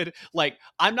valid. Like,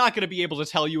 I'm not going to be able to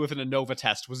tell you if an ANOVA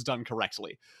test was done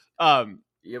correctly.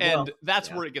 That's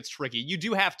where it gets tricky. You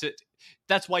do have to,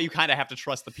 that's why you kind of have to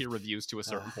trust the peer reviews to a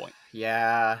certain point.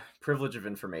 Yeah, privilege of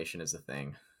information is a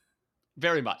thing.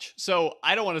 Very much. So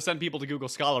I don't want to send people to Google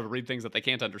Scholar to read things that they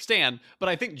can't understand, but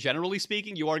I think generally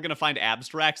speaking, you are going to find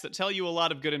abstracts that tell you a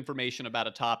lot of good information about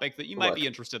a topic that you might be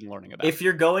interested in learning about. If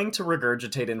you're going to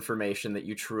regurgitate information that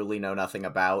you truly know nothing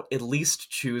about, at least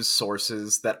choose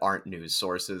sources that aren't news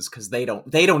sources, because they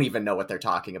don't even know what they're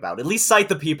talking about. At least cite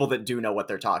the people that do know what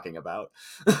they're talking about.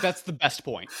 That's the best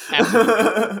point.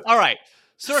 Absolutely. All right.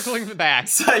 Circling the back.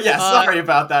 Sorry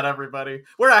about that, everybody.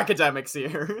 We're academics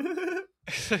here.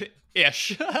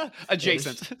 Ish.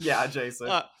 Adjacent. Yeah,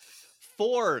 adjacent.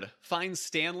 Ford finds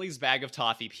Stanley's bag of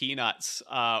toffee peanuts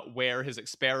where his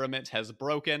experiment has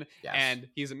broken, and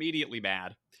he's immediately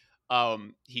mad.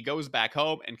 He goes back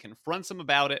home and confronts him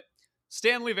about it.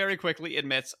 Stanley very quickly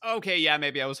admits, okay, yeah,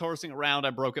 maybe I was horsing around,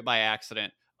 I broke it by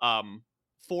accident.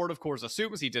 Ford, of course,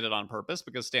 assumes he did it on purpose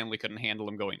because Stanley couldn't handle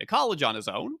him going to college on his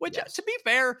own, which, to be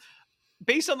fair,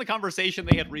 based on the conversation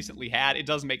they had recently had, it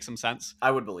does make some sense.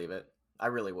 I would believe it. I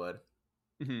really would.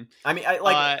 Mm-hmm. I mean,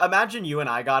 imagine you and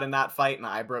I got in that fight and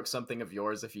I broke something of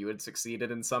yours if you had succeeded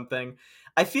in something.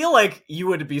 I feel like you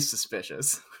would be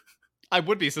suspicious. I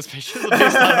would be suspicious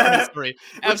based on our history.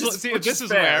 Absolutely. See, this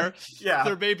is where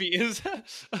there maybe is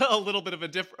a little bit of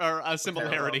a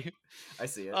similarity. I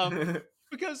see it.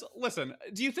 Because, listen,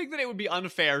 do you think that it would be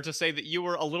unfair to say that you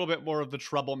were a little bit more of the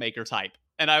troublemaker type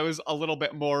and I was a little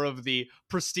bit more of the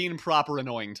pristine, proper,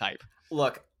 annoying type?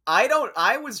 Look, I felt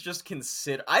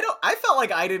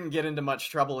like I didn't get into much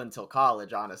trouble until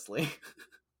college, honestly.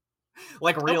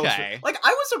 Like real shit. Like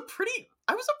I was a pretty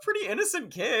innocent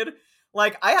kid.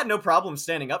 Like I had no problem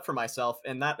standing up for myself,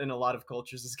 and that in a lot of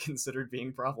cultures is considered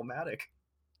being problematic.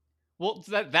 Well,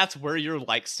 that's where you're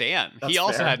like Stan. He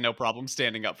also had no problem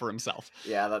standing up for himself.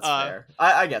 Yeah, that's fair.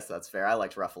 I guess that's fair. I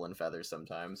liked ruffling feathers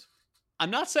sometimes.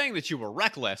 I'm not saying that you were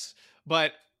reckless,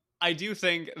 but I do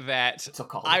think that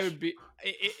I would be,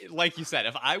 like you said,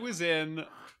 if I was in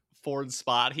Ford's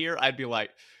spot here, I'd be like,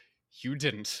 you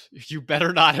didn't. You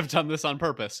better not have done this on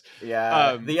purpose.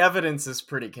 Yeah, the evidence is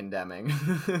pretty condemning.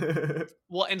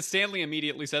 Well, and Stanley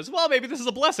immediately says, well, maybe this is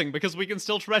a blessing because we can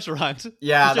still treasure hunt.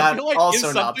 Yeah, that's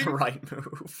also not the right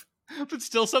move. But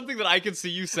still something that I could see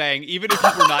you saying, even if you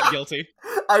were not guilty.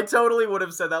 I totally would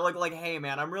have said that. Like, hey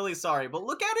man, I'm really sorry, but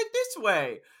look at it this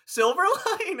way: silver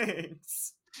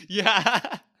linings.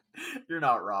 Yeah. You're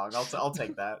not wrong. I'll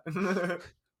take that.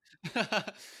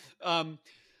 um,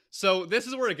 so this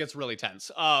is where it gets really tense.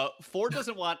 Ford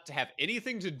doesn't want to have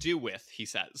anything to do with, he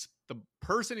says, the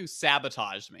person who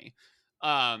sabotaged me,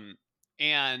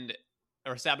 and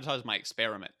or sabotaged my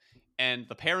experiment. And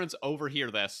the parents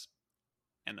overhear this,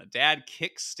 and the dad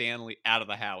kicks Stanley out of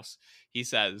the house. He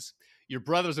says, "Your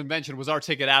brother's invention was our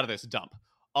ticket out of this dump.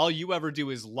 All you ever do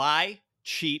is lie,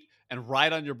 cheat, and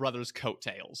ride on your brother's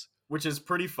coattails." Which is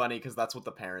pretty funny because that's what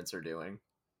the parents are doing.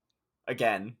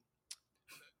 Again.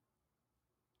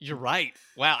 You're right.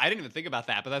 Wow, I didn't even think about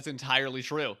that, but that's entirely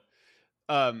true.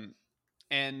 And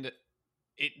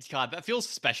God, that feels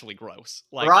especially gross.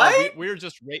 Like, right? we're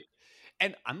just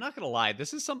and I'm not gonna lie,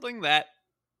 this is something that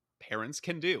parents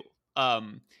can do.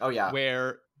 Oh yeah.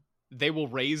 Where they will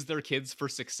raise their kids for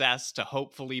success to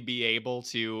hopefully be able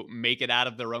to make it out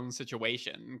of their own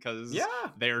situation because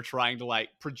they're trying to like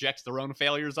project their own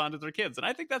failures onto their kids. And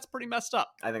I think that's pretty messed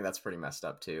up. I think that's pretty messed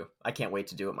up too. I can't wait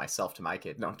to do it myself to my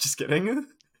kid. No, I'm just kidding.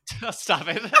 Stop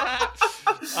it.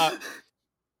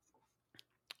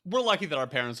 We're lucky that our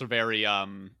parents are very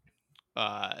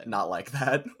not like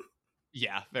that.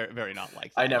 Yeah, very, very not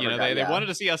like that. I never they wanted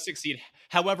to see us succeed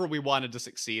however we wanted to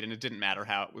succeed, and it didn't matter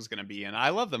how it was going to be, and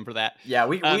I love them for that. Yeah,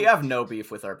 we have no beef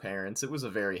with our parents. It was a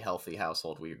very healthy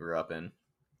household we grew up in.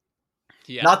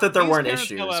 Yeah. Not that there weren't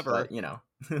issues, however, but, you know.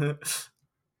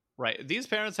 Right. These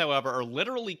parents, however, are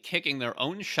literally kicking their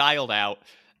own child out,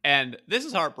 and this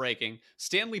is heartbreaking.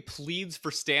 Stanley pleads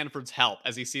for Stanford's help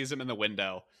as he sees him in the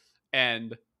window,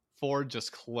 and Ford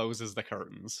just closes the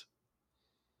curtains.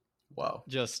 Whoa.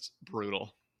 Just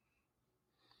brutal.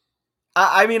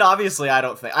 I mean, obviously,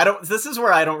 this is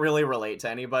where I don't really relate to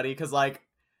anybody, because, like,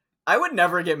 I would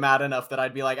never get mad enough that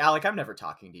I'd be like, Alec, I'm never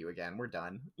talking to you again. We're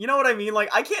done. You know what I mean? Like,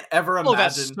 I can't ever imagine. Oh,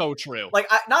 that's so true. Like,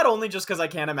 not only just because I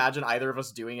can't imagine either of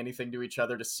us doing anything to each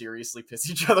other to seriously piss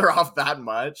each other off that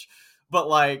much, but,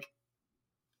 like,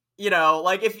 you know,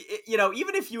 like, if, you know,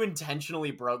 even if you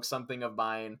intentionally broke something of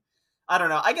mine, I don't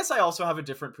know. I guess I also have a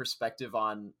different perspective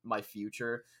on my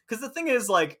future. Because the thing is,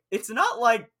 like, it's not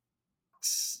like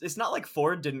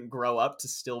Ford didn't grow up to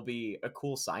still be a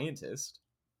cool scientist.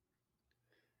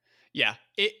 Yeah.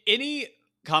 Any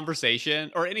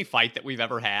conversation or any fight that we've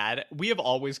ever had, we have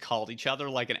always called each other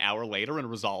like an hour later and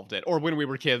resolved it. Or when we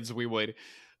were kids, we would,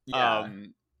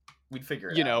 we'd figure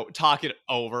it out. You know, talk it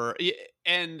over.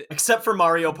 And except for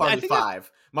Mario Party 5.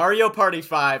 Mario Party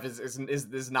 5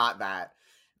 is not that.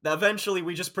 Eventually,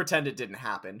 we just pretend it didn't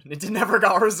happen. It never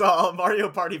got resolved. Mario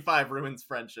Party 5 ruins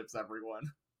friendships,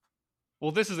 everyone.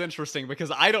 Well, this is interesting because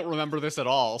I don't remember this at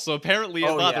all. So apparently it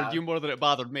bothered you more than it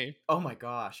bothered me. Oh my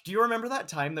gosh. Do you remember that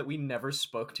time that we never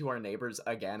spoke to our neighbors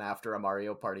again after a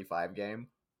Mario Party 5 game?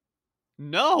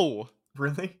 No.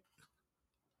 Really?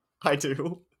 I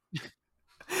do.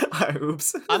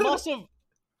 Oops.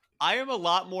 I am a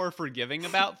lot more forgiving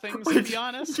about things, to be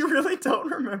honest. You really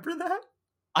don't remember that?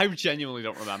 I genuinely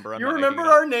don't remember. You remember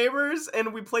our neighbors,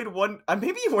 and we played one.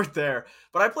 Maybe you weren't there,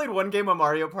 but I played one game of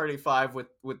Mario Party 5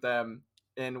 with them,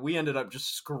 and we ended up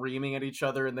just screaming at each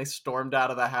other, and they stormed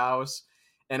out of the house,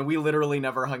 and we literally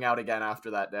never hung out again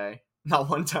after that day. Not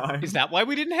one time. Is that why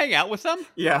we didn't hang out with them?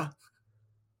 Yeah.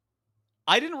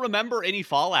 I didn't remember any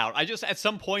fallout. I just, at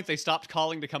some point, they stopped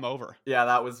calling to come over. Yeah,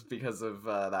 that was because of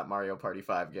that Mario Party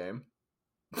 5 game.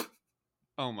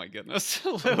 Oh my goodness.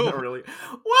 Really?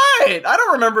 What? I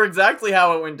don't remember exactly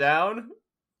how it went down.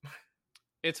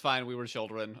 It's fine. We were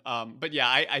children. But yeah,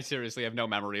 I seriously have no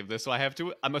memory of this, so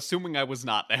I'm assuming I was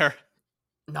not there.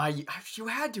 Nah, you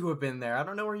had to have been there. I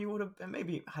don't know where you would have been.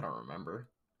 Maybe, I don't remember.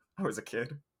 I was a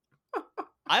kid.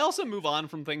 I also move on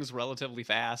from things relatively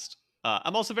fast.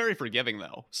 I'm also very forgiving,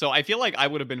 though. So I feel like I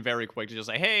would have been very quick to just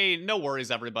say, hey, no worries,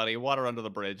 everybody. Water under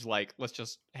the bridge. Like, let's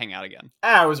just hang out again.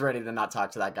 I was ready to not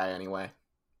talk to that guy anyway.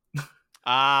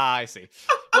 I see.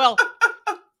 Well,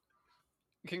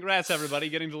 congrats, everybody,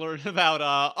 getting to learn about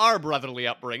our brotherly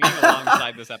upbringing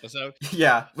alongside this episode.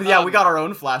 Yeah. We got our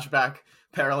own flashback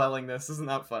paralleling this. Isn't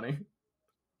that funny?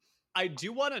 I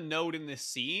do want to note in this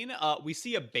scene, we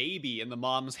see a baby in the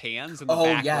mom's hands in the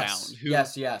background.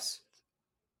 Yes.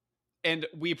 And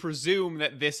we presume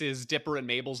that this is Dipper and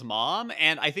Mabel's mom.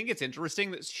 And I think it's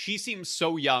interesting that she seems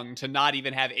so young to not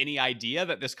even have any idea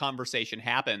that this conversation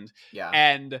happened. Yeah.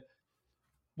 And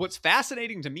what's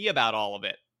fascinating to me about all of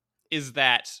it is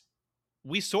that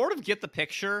we sort of get the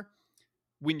picture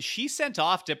when she sent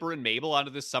off Dipper and Mabel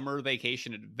onto this summer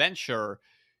vacation adventure.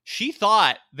 She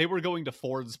thought they were going to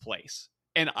Ford's place.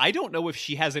 And I don't know if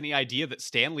she has any idea that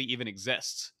Stanley even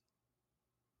exists.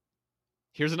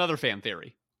 Here's another fan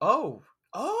theory. Oh.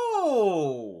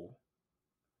 Oh.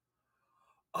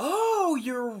 Oh,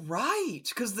 you're right.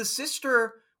 Because the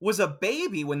sister was a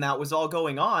baby when that was all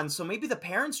going on, so maybe the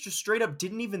parents just straight up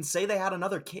didn't even say they had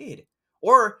another kid.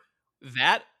 Or,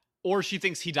 That, or she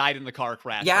thinks he died in the car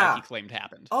crash like yeah. he claimed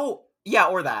happened. Oh, yeah,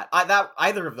 or that. That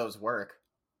either of those work.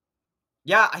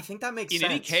 Yeah, I think that makes In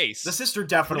sense. any case, the sister pretty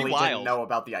definitely didn't wild. know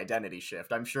about the identity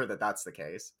shift. I'm sure that that's the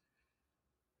case.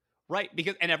 Right,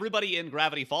 because and everybody in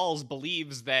Gravity Falls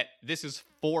believes that this is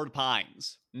Ford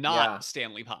Pines, not Yeah.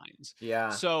 Stanley Pines.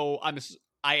 Yeah. So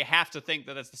I have to think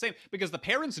that that's the same because the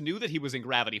parents knew that he was in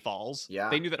Gravity Falls. Yeah.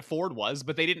 They knew that Ford was,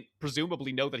 but they didn't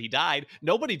presumably know that he died.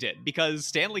 Nobody did because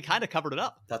Stanley kind of covered it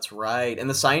up. That's right. And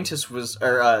the scientist was,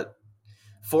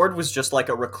 Ford was just like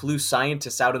a recluse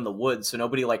scientist out in the woods, so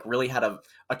nobody like really had a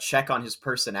check on his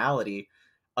personality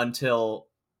until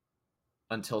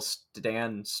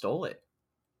Stan stole it.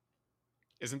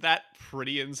 Isn't that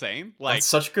pretty insane? Like, that's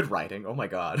such good writing. Oh my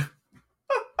god.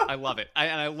 I love it.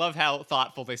 And I love how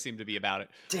thoughtful they seem to be about it.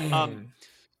 Damn.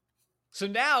 So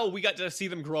now we got to see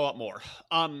them grow up more.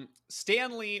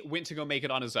 Stanley went to go make it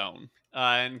on his own,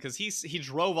 and because he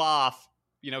drove off,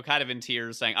 kind of in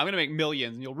tears, saying, "I'm going to make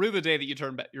millions, and you'll rue the day that you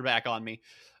turn your back on me."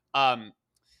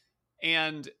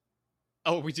 And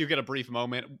we do get a brief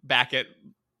moment back at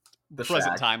The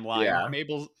present shack. timeline.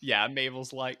 Yeah.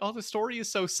 Mabel's like, "Oh, the story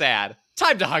is so sad.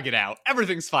 Time to hug it out.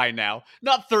 Everything's fine now.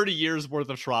 Not 30 years worth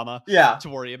of trauma Yeah. to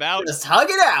worry about. Just hug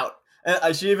it out."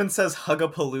 And she even says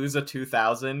Hugapalooza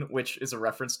 2000, which is a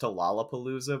reference to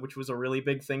Lollapalooza, which was a really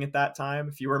big thing at that time,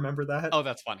 if you remember that. Oh,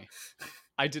 that's funny.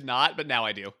 I did not, but now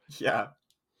I do. Yeah.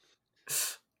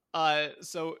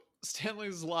 So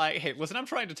Stanley's like, "Hey, listen, I'm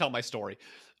trying to tell my story."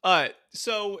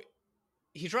 So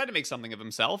he tried to make something of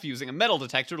himself using a metal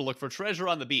detector to look for treasure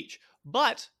on the beach.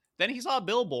 But then he saw a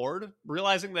billboard,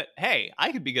 realizing that, hey,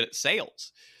 I could be good at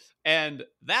sales. And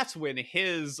that's when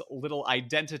his little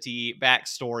identity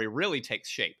backstory really takes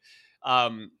shape.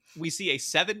 We see a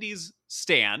 70s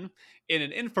Stan in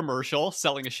an infomercial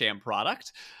selling a sham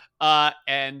product.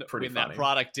 And Pretty when funny. that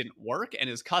product didn't work and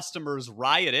his customers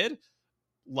rioted,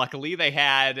 luckily they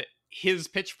had his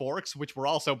pitchforks, which were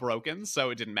also broken, so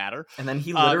it didn't matter. And then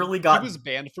he literally He was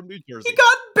banned from New Jersey. He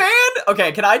got banned?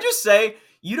 Okay, can I just say,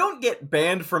 you don't get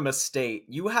banned from a state.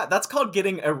 That's called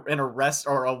getting an arrest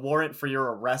or a warrant for your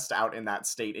arrest out in that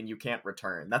state and you can't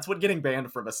return. That's what getting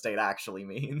banned from a state actually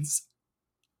means.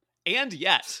 And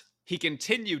yet, he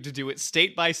continued to do it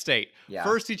state by state. Yeah.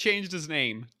 First, he changed his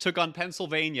name, took on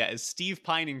Pennsylvania as Steve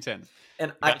Pinington,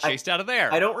 and got chased out of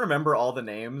there. I don't remember all the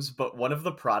names, but one of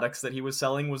the products that he was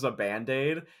selling was a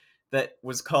Band-Aid that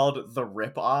was called the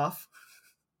Rip-Off,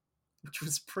 which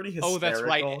was pretty hysterical. Oh, that's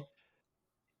right.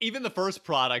 Even the first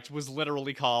product was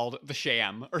literally called the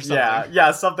Sham or something.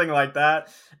 Yeah, something like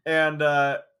that. And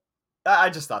I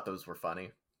just thought those were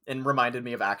funny and reminded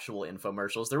me of actual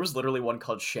infomercials. There was literally one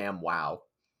called Sham Wow.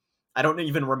 I don't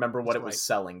even remember what it was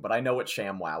selling, but I know what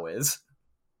Sham Wow is.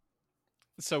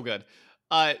 So good.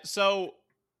 So,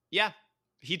 yeah,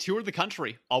 he toured the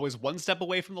country, always one step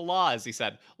away from the law, as he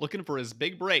said, looking for his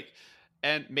big break.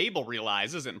 And Mabel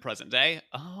realizes in present day,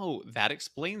 oh, that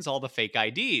explains all the fake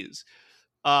IDs.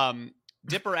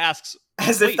 Dipper asks,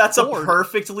 as if that's Ford, a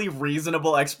perfectly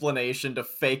reasonable explanation to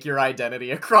fake your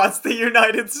identity across the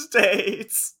United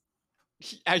States.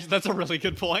 That's a really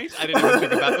good point. I didn't even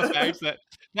think about the fact that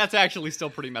that's actually still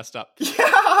pretty messed up.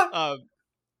 Yeah.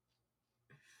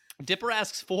 Dipper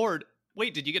asks Ford,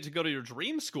 wait, did you get to go to your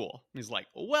dream school? And he's like,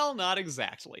 well, not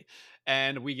exactly.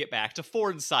 And we get back to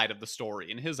Ford's side of the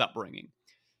story and his upbringing.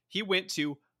 He went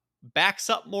to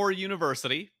Baxupmore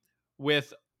University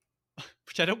with,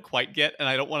 which I don't quite get, and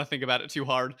I don't want to think about it too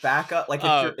hard. Backup, like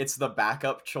it's the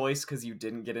backup choice because you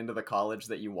didn't get into the college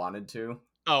that you wanted to.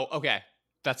 Oh, okay.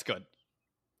 That's good.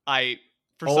 I,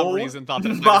 for some reason, thought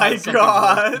that it might have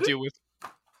something to do with...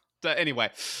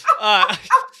 Anyway. I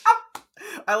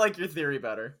like your theory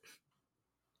better.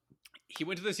 He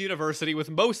went to this university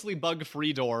with mostly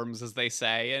bug-free dorms, as they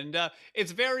say, and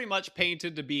it's very much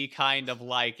painted to be kind of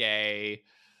like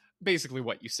basically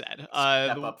what you said.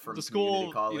 Step up from the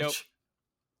school, college.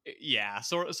 Yeah,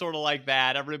 sort of like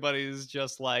that. Everybody's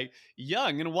just like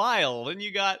young and wild, and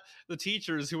you got the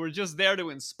teachers who are just there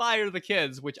to inspire the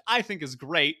kids, which I think is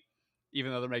great,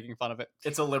 even though they're making fun of it.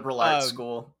 It's a liberal arts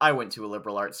school. I went to a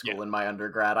liberal arts school in my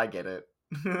undergrad. I get it.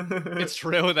 It's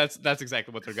true. That's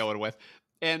exactly what they're going with.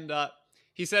 And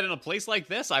He said, in a place like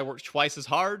this, I worked twice as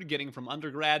hard, getting from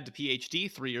undergrad to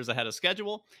PhD 3 years ahead of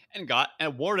schedule, and got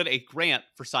awarded a grant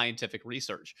for scientific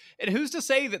research. And who's to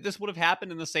say that this would have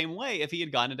happened in the same way if he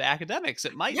had gone into academics?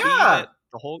 It might be Yeah, that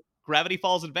the whole Gravity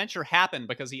Falls adventure happened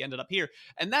because he ended up here.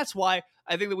 And that's why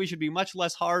I think that we should be much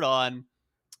less hard on.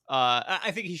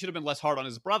 I think he should have been less hard on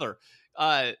his brother.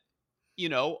 Uh, you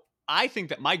know, I think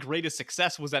that my greatest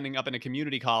success was ending up in a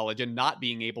community college and not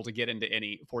being able to get into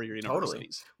any four-year totally.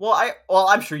 universities. Well,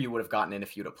 I'm sure you would have gotten in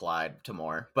if you'd applied to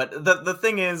more. But the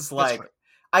thing is, That's true. like,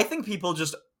 I think people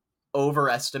just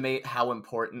overestimate how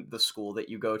important the school that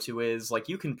you go to is. Like,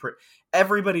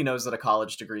 everybody knows that a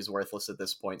college degree is worthless at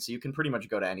this point, so you can pretty much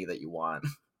go to any that you want.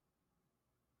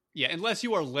 Yeah, unless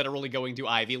you are literally going to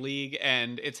Ivy League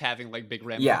and it's having like big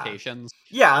Yeah. ramifications.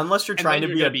 Yeah, unless you're And trying then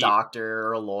to you're be a gonna be doctor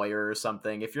or a lawyer or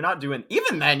something. If you're not doing,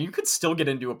 even then, you could still get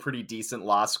into a pretty decent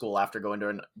law school after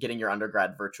getting your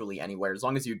undergrad virtually anywhere, as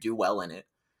long as you do well in it.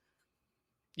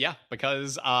 Yeah,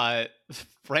 because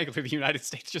frankly, the United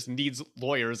States just needs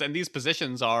lawyers, and these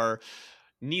positions are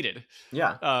needed.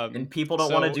 Yeah, and people don't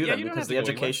So want to do yeah, them you don't because have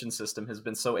to the go anywhere. education system has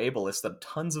been so ableist that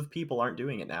tons of people aren't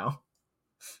doing it now.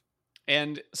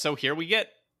 And so here we get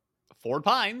Ford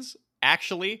Pines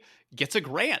actually gets a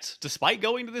grant despite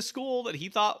going to this school that he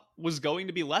thought was going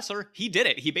to be lesser. He did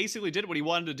it. He basically did what he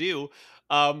wanted to do,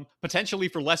 potentially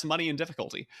for less money and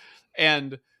difficulty.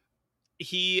 And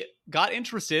he got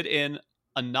interested in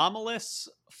anomalous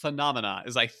phenomena,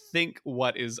 is I think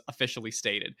what is officially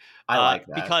stated. I like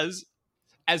that. Because,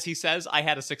 as he says, I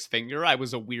had a sixth finger. I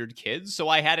was a weird kid, so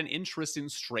I had an interest in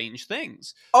strange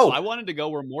things. So Oh, I wanted to go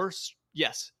where more.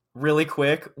 Yes. really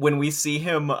quick, when we see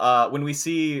him, when we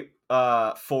see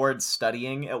Ford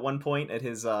studying at one point at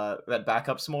his that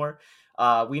backups more,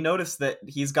 we notice that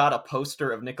he's got a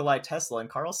poster of Nikolai Tesla and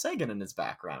Carl Sagan in his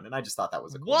background, and I just thought that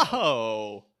was a cool note.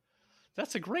 Whoa.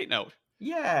 That's a great note.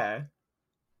 Yeah.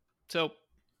 So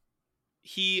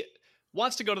he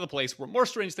wants to go to the place where more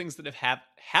strange things that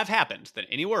have happened than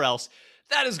anywhere else.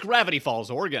 That is Gravity Falls,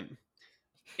 Oregon.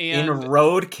 In And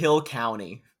Roadkill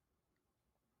County.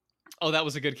 oh, that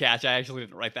was a good catch. I actually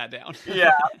didn't write that down.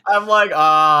 Yeah, I'm like,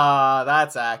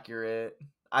 that's accurate.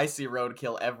 I see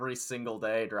roadkill every single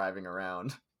day driving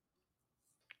around.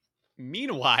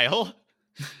 Meanwhile,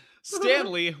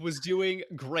 Stanley was doing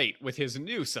great with his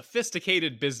new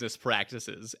sophisticated business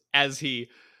practices as he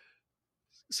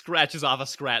scratches off a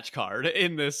scratch card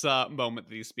in this moment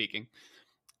that he's speaking.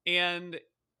 And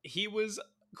he was,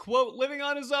 quote, living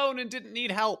on his own and didn't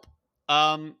need help.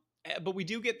 But we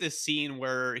do get this scene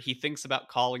where he thinks about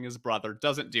calling his brother,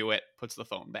 doesn't do it, puts the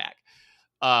phone back.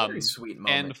 Very sweet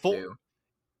moment, too.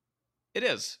 It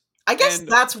is. I guess And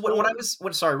that's when I was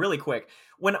sorry, really quick.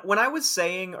 When I was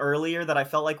saying earlier that I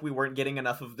felt like we weren't getting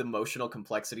enough of the emotional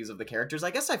complexities of the characters, I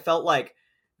guess I felt like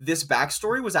this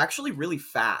backstory was actually really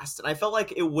fast, and I felt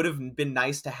like it would have been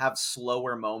nice to have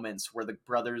slower moments where the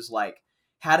brothers like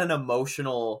had an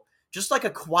emotional, just like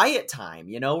a quiet time,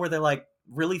 where they're like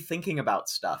really thinking about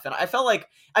stuff. And I felt like,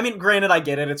 I mean, granted, I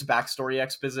get it; it's backstory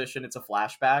exposition, it's a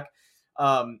flashback.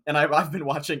 And I've been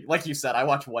watching, like you said, I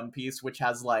watch One Piece, which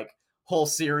has like whole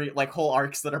series, like whole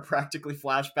arcs that are practically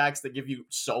flashbacks that give you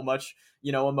so much,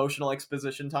 emotional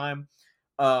exposition time.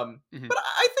 But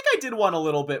I think I did want a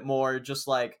little bit more, just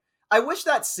like, I wish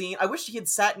he had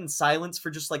sat in silence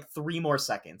for just like 3 more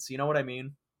seconds. You know what I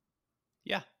mean?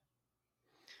 Yeah.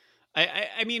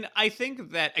 I mean, I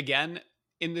think that, again,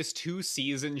 in this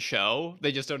 2-season show,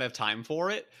 they just don't have time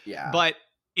for it. Yeah. But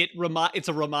it's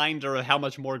a reminder of how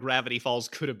much more Gravity Falls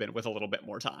could have been with a little bit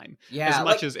more time. Yeah, as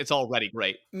much like, as it's already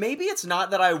great. Maybe it's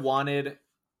not that I wanted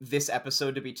this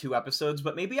episode to be 2 episodes,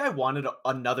 but maybe I wanted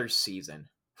another season.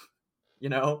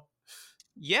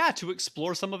 Yeah, to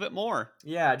explore some of it more.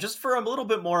 Yeah, just for a little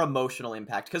bit more emotional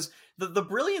impact, because the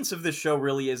brilliance of this show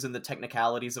really is in the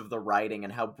technicalities of the writing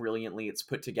and how brilliantly it's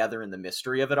put together and the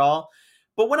mystery of it all.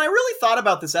 But when I really thought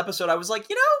about this episode, I was like,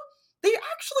 they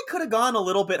actually could have gone a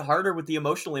little bit harder with the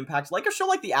emotional impact, like a show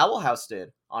like The Owl House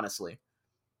did, honestly.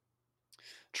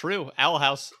 True. Owl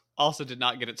House also did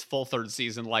not get its full 3rd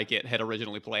season like it had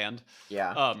originally planned.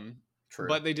 Yeah, true.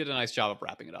 But they did a nice job of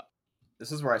wrapping it up.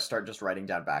 This is where I start just writing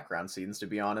down background scenes, to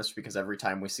be honest, because every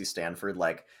time we see every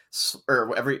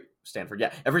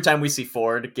time we see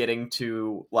Ford getting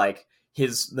to like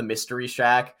the mystery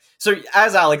shack. So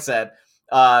as Alex said,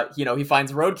 he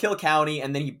finds Roadkill County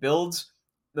and then he builds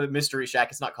the mystery shack.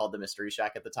 It's not called the mystery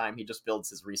shack at the time. He just builds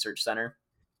his research center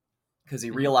because he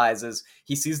realizes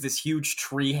he sees this huge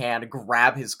tree hand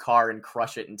grab his car and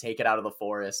crush it and take it out of the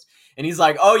forest. And he's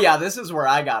like, oh yeah, this is where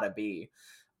I gotta be.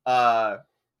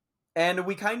 And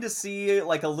we kind of see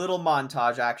like a little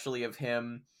montage actually of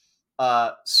him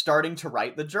starting to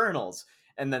write the journals.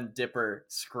 And then Dipper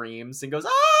screams and goes,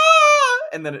 ah!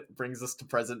 And then it brings us to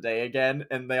present day again.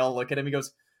 And they all look at him. He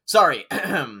goes, sorry,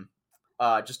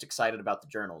 just excited about the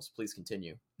journals. Please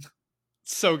continue.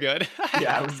 So good.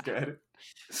 Yeah, it was good.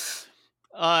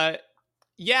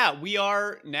 Yeah, we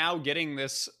are now getting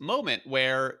this moment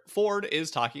where Ford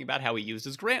is talking about how he used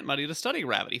his grant money to study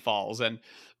Gravity Falls. And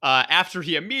after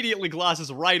he immediately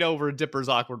glosses right over Dipper's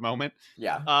awkward moment,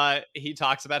 Yeah. he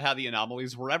talks about how the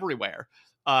anomalies were everywhere.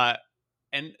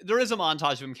 And there is a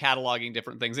montage of him cataloging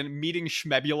different things and meeting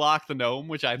Shmebulok the gnome,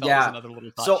 which I thought was another little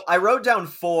touch. So I wrote down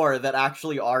 4 that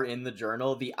actually are in the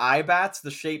journal. The Ibats, the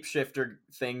shapeshifter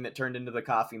thing that turned into the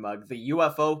coffee mug, the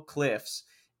UFO cliffs,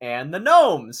 and the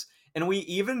gnomes. And we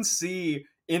even see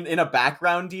in a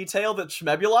background detail that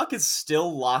Shmebulok is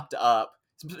still locked up.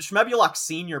 Shmebulok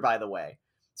Sr., by the way.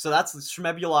 So that's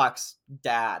Shmebulok's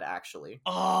dad, actually.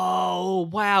 Oh,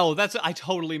 wow. I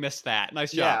totally missed that.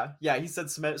 Nice job. Yeah, he said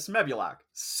Shmebulok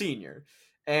Sr.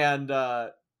 And,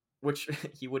 which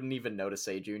he wouldn't even know to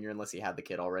say Junior unless he had the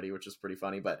kid already, which is pretty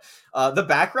funny. But the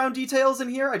background details in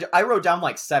here, I wrote down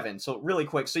like 7, so really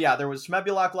quick. So yeah, there was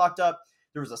Shmebulok locked up.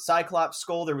 There was a Cyclops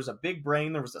skull. There was a big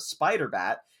brain. There was a spider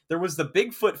bat. There was the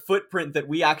Bigfoot footprint that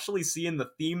we actually see in the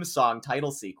theme song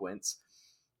title sequence.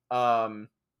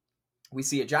 We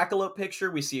see a jackalope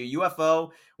picture. We see a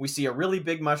UFO. We see a really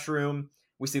big mushroom.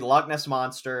 We see the Loch Ness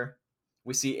Monster.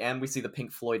 We see the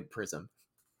Pink Floyd prism.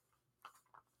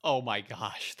 Oh my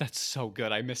gosh, that's so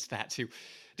good. I missed that too.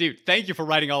 Dude, thank you for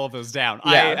writing all of those down.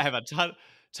 Yeah. I have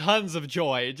tons of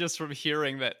joy just from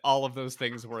hearing that all of those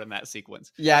things were in that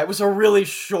sequence. Yeah, it was a really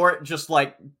short, just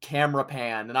like camera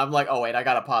pan, and I'm like, oh wait, I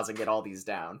gotta pause and get all these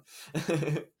down.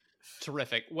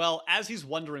 Terrific. Well, as he's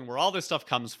wondering where all this stuff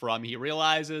comes from, he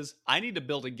realizes, I need to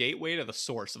build a gateway to the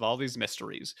source of all these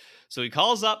mysteries. So he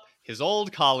calls up his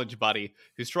old college buddy,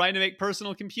 who's trying to make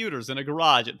personal computers in a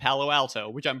garage at Palo Alto,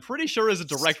 which I'm pretty sure is a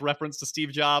direct reference to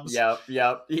Steve Jobs.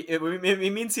 Yep.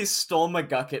 It means he stole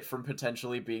McGucket from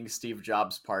potentially being Steve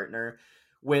Jobs' partner,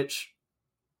 which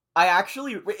I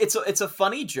actually, it's a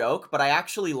funny joke, but I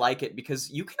actually like it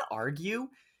because you can argue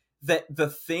that the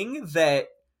thing that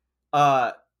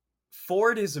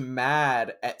Ford is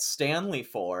mad at Stanley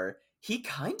for, he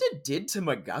kind of did to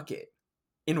McGucket,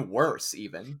 in worse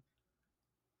even.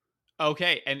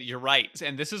 Okay, and you're right.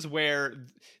 And this is where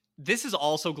this is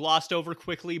also glossed over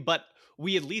quickly, but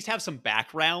we at least have some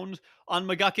background on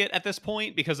McGucket at this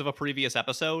point because of a previous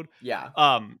episode. Yeah.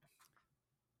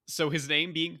 So his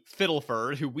name being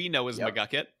Fiddleford, who we know as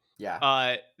McGucket.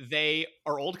 Yeah. They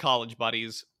are old college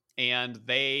buddies, and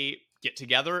they get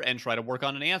together and try to work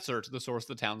on an answer to the source of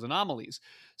the town's anomalies.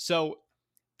 So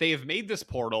they have made this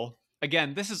portal.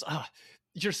 Again, this is,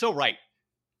 you're so right.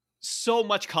 So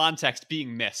much context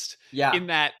being missed. Yeah. In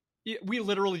that we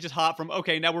literally just hop from,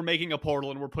 okay, now we're making a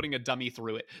portal and we're putting a dummy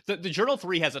through it. The Journal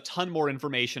 3 has a ton more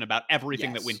information about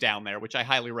everything that went down there, which I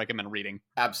highly recommend reading.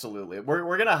 Absolutely.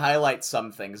 We're going to highlight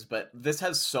some things, but this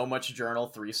has so much Journal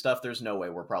 3 stuff, there's no way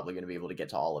we're probably going to be able to get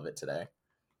to all of it today.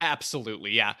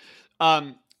 Absolutely, yeah.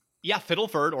 Yeah,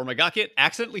 Fiddleford, or McGucket,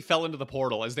 accidentally fell into the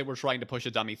portal as they were trying to push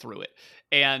a dummy through it.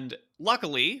 And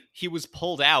luckily, he was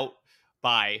pulled out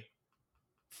by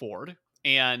Ford,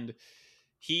 and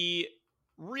he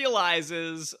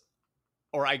realizes,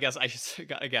 or I guess I should say,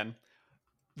 again,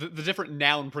 the different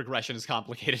noun progression is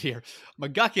complicated here.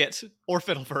 McGucket, or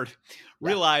Fiddleford,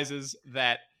 realizes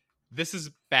that this is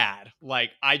bad.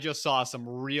 Like, I just saw some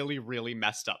really, really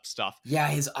messed up stuff. Yeah,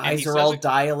 his eyes are all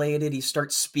dilated. He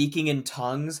starts speaking in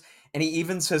tongues, and he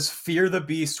even says, fear the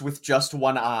beast with just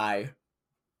one eye.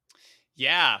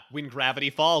 Yeah, when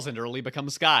gravity falls and early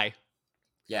becomes sky.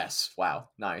 Yes, wow,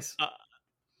 nice.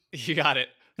 You got it.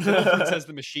 Fiddleford says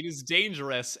the machine is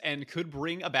dangerous and could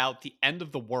bring about the end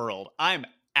of the world. I'm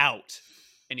out.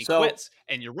 And he quits.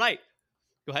 And you're right.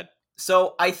 Go ahead.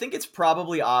 So I think it's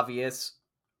probably obvious.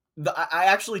 I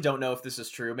actually don't know if this is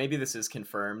true. Maybe this is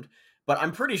confirmed, but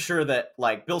I'm pretty sure that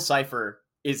like Bill Cipher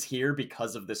is here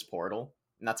because of this portal,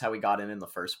 and that's how he got in the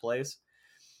first place.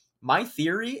 My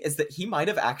theory is that he might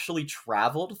have actually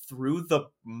traveled through the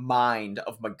mind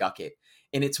of McGucket,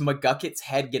 and it's McGucket's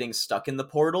head getting stuck in the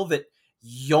portal that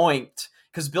yoinked,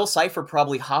 because Bill Cipher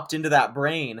probably hopped into that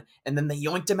brain, and then they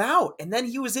yoinked him out, and then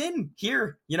he was in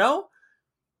here, you know?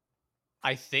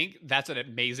 I think that's an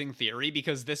amazing theory,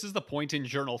 because this is the point in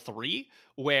Journal 3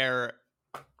 where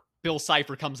Bill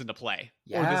Cipher comes into play.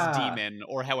 Yeah. Or this demon,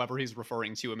 or however he's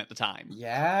referring to him at the time.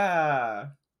 Yeah.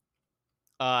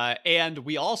 And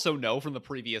we also know from the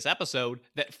previous episode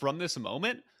that from this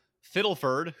moment,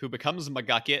 Fiddleford, who becomes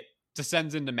McGucket,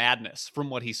 descends into madness from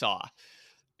what he saw.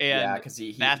 And yeah, because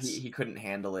he couldn't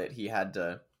handle it. He had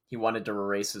to he wanted to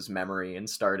erase his memory and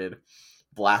started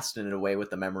blasting it away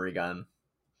with the memory gun.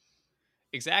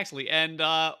 Exactly. And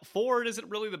Ford isn't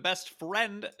really the best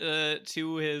friend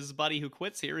to his buddy who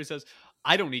quits here. He says,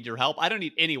 I don't need your help. I don't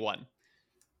need anyone.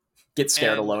 Get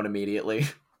scared And alone immediately.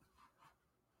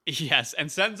 yes,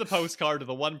 and sends a postcard to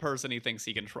the one person he thinks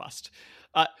he can trust.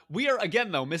 We are,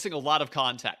 again, though, missing a lot of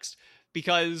context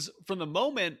because from the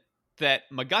moment that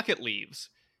McGucket leaves,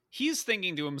 he's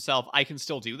thinking to himself, I can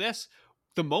still do this.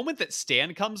 The moment that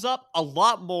Stan comes up, a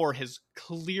lot more has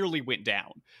clearly went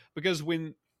down because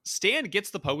when Stan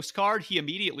gets the postcard, he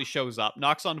immediately shows up,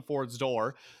 knocks on Ford's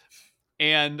door,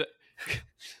 and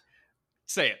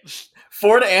say it.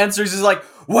 Ford answers, he's like,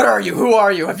 what are you? Who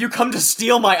are you? Have you come to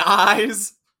steal my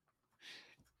eyes?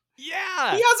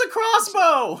 Yeah! He has a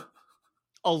crossbow!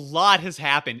 A lot has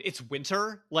happened. It's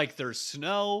winter, like there's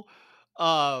snow.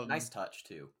 Nice touch,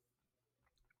 too.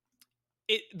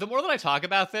 The more that I talk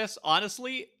about this,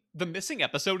 honestly, the missing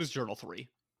episode is Journal 3.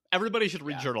 Everybody should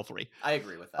read Journal 3. I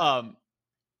agree with that.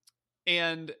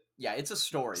 And yeah, it's a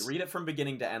story. Read it from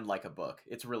beginning to end like a book.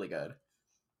 It's really good.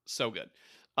 So good.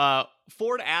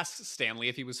 Ford asks Stanley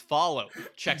if he was followed,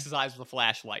 checks his eyes with a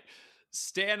flashlight.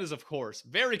 Stan is, of course,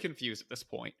 very confused at this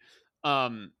point.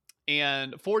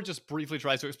 And Ford just briefly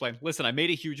tries to explain, listen, I made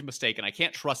a huge mistake and I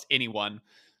can't trust anyone.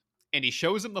 And he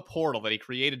shows him the portal that he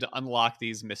created to unlock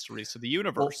these mysteries to the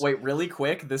universe. Well, wait, really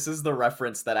quick. This is the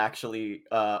reference that actually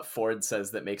Ford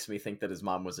says that makes me think that his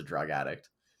mom was a drug addict.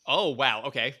 Oh, wow.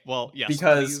 Okay. Well, yes.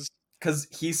 Because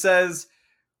he says,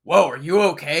 whoa, are you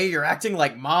okay? You're acting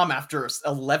like mom after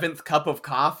 11th cup of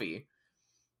coffee.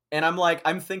 And I'm like,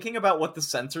 I'm thinking about what the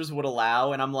censors would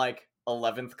allow. And I'm like,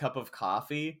 11th cup of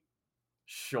coffee?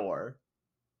 Sure.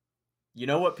 You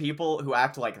know what people who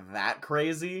act like that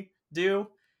crazy do?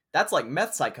 That's like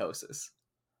meth psychosis.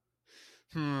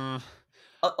 11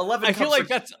 I feel like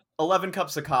that's 11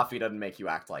 cups of coffee doesn't make you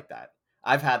act like that.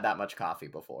 I've had that much coffee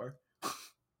before.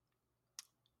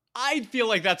 I feel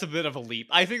like that's a bit of a leap.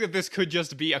 I think that this could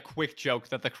just be a quick joke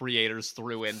that the creators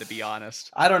threw in, to be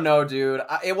honest. I don't know, dude.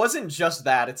 It wasn't just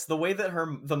that. It's the way that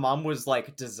the mom was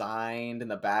like designed and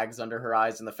the bags under her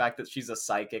eyes and the fact that she's a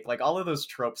psychic. Like all of those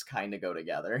tropes kind of go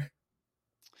together.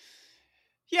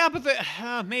 Yeah, but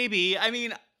maybe. I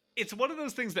mean, it's one of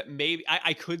those things that maybe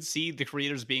I could see the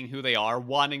creators being who they are,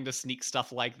 wanting to sneak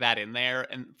stuff like that in there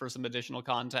and for some additional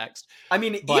context. I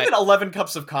mean, even 11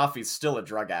 cups of coffee is still a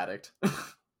drug addict.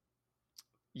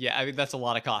 Yeah, I mean, that's a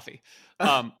lot of coffee.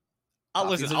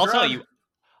 Listen, I'll tell you,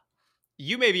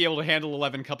 you may be able to handle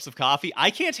 11 cups of coffee.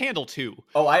 I can't handle 2.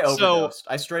 Oh, I overdosed.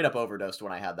 I straight up overdosed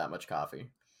when I had that much coffee.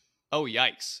 Oh,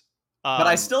 yikes. But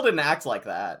I still didn't act like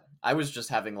that. I was just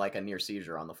having like a near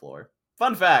seizure on the floor.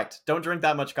 Fun fact, don't drink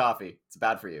that much coffee. It's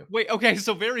bad for you. Wait, okay,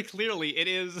 so very clearly it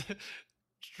is...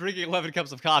 drinking 11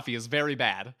 cups of coffee is very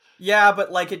bad. Yeah,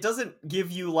 but like it doesn't give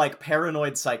you like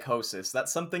paranoid psychosis.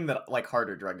 That's something that like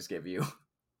harder drugs give you.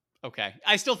 Okay.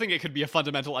 I still think it could be a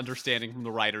fundamental understanding from the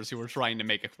writers who were trying to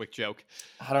make a quick joke.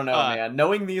 I don't know, man.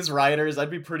 Knowing these writers, I'd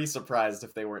be pretty surprised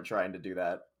if they weren't trying to do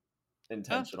that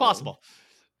intentionally. Possible.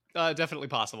 Definitely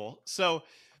possible. So,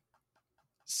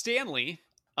 Stanley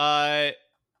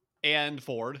and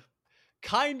Ford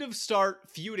kind of start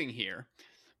feuding here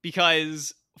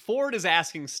because Ford is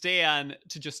asking Stan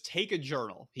to just take a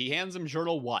journal. He hands him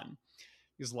journal 1.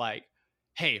 He's like,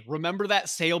 hey, remember that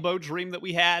sailboat dream that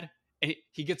we had? And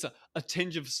he gets a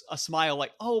tinge of a smile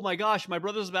like, oh my gosh, my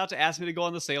brother's about to ask me to go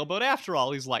on the sailboat after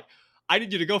all. He's like, I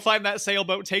need you to go find that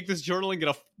sailboat, take this journal, and get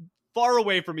as far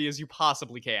away from me as you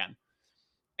possibly can.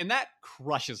 And that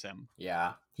crushes him.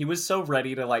 Yeah. He was so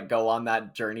ready to like go on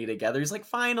that journey together. He's like,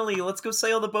 finally, let's go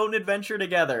sail the boat and adventure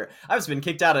together. I've been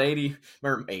kicked out of 80,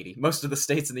 most of the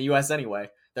states in the US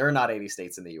anyway. There are not 80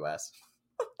 states in the US.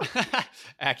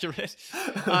 Accurate.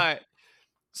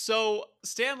 So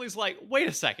Stanley's like, wait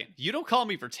a second, you don't call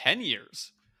me for 10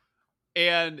 years.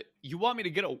 And you want me to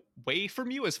get away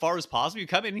from you as far as possible? You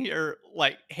come in here,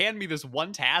 like, hand me this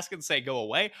one task and say, go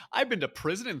away? I've been to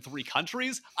prison in 3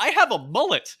 countries. I have a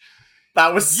mullet.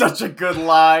 That was such a good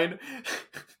line.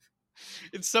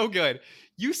 It's so good.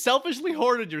 You selfishly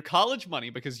hoarded your college money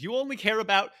because you only care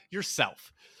about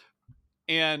yourself.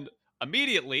 And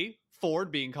immediately, Ford,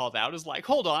 being called out, is like,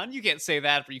 hold on, you can't say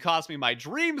that, for you cost me my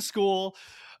dream school.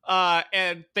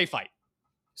 And they fight.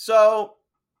 So,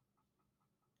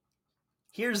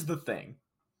 here's the thing.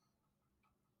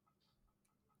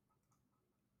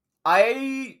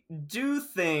 I do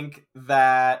think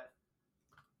that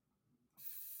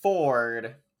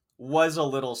Ford was a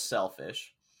little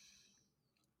selfish.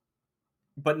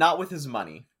 But not with his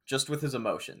money, just with his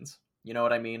emotions. You know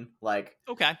what I mean? Like,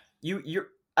 okay.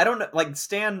 I don't know, like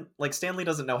Stanley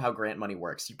doesn't know how grant money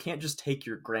works. You can't just take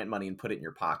your grant money and put it in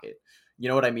your pocket. You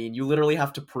know what I mean? You literally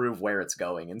have to prove where it's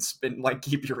going and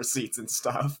keep your receipts and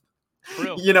stuff.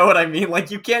 True. You know what I mean? Like,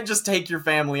 you can't just take your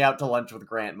family out to lunch with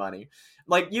grant money.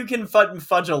 Like, you can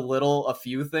fudge a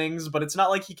few things, but it's not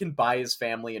like he can buy his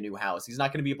family a new house. He's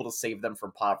not going to be able to save them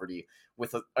from poverty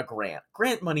with a grant.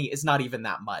 Grant money is not even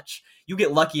that much. You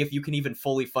get lucky if you can even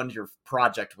fully fund your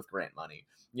project with grant money.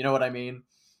 You know what I mean?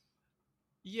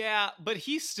 Yeah, but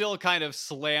he still kind of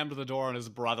slammed the door on his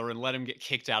brother and let him get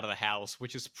kicked out of the house,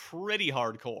 which is pretty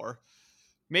hardcore.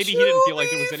 Maybe he didn't feel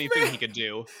like there was anything he could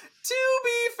do. To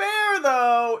be fair,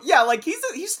 though, yeah, like, he's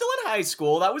still in high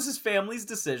school. That was his family's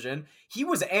decision. He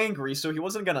was angry, so he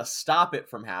wasn't gonna stop it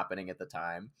from happening at the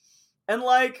time. And,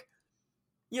 like,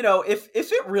 you know, if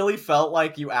it really felt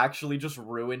like you actually just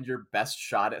ruined your best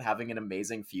shot at having an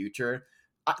amazing future,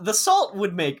 the salt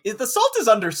is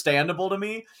understandable to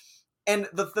me. And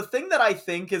the thing that I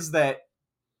think is that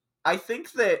I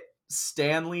think that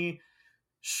Stanley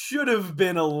should have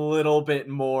been a little bit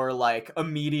more, like,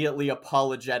 immediately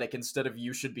apologetic instead of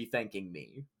 "you should be thanking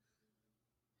me."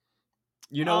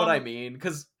 You know what I mean?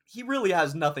 Because he really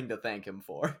has nothing to thank him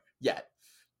for yet.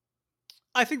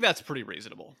 I think that's pretty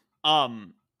reasonable.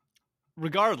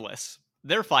 Regardless,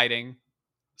 they're fighting.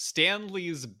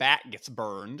 Stanley's back gets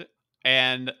burned,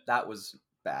 and That was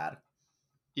bad.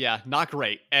 yeah, not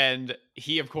great. And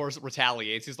he, of course,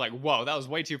 retaliates. He's like, whoa, that was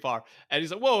way too far. And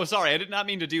he's like, whoa, sorry, I did not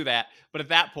mean to do that. But at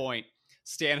that point,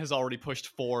 Stan has already pushed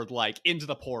Ford, like, into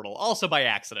the portal, also by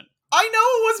accident. I know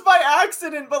it was by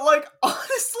accident, but, like,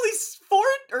 honestly,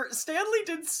 Stanley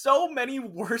did so many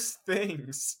worse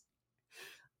things.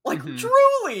 Like,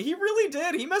 truly, he really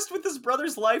did. He messed with his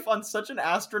brother's life on such an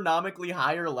astronomically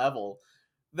higher level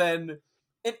than...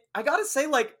 And I gotta say,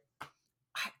 like,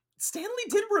 Stanley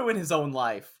did ruin his own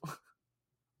life.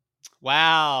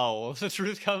 Wow, the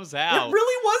truth comes out. It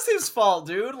really was his fault,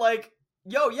 dude. Like,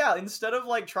 yo, yeah, instead of,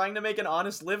 like, trying to make an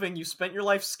honest living, you spent your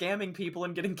life scamming people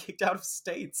and getting kicked out of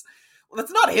states. Well,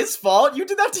 that's not his fault. You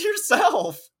did that to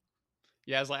yourself.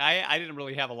 Yeah, I was like, I didn't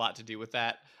really have a lot to do with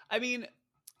that. I mean,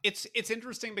 it's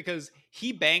interesting because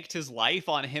he banked his life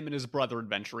on him and his brother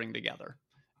adventuring together.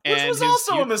 Which was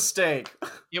also a mistake.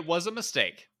 It was a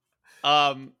mistake.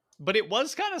 But it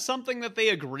was kind of something that they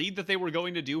agreed that they were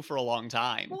going to do for a long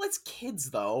time. Well, it's kids,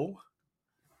 though.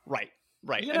 Right.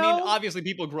 You I mean, know? obviously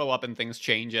people grow up and things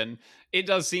change, and it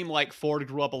does seem like Ford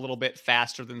grew up a little bit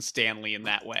faster than Stanley in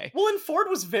that way. Well, and Ford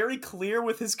was very clear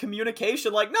with his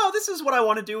communication, like, no, this is what I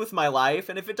want to do with my life,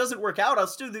 and if it doesn't work out, I'll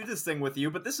still do this thing with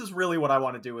you, but this is really what I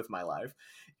want to do with my life.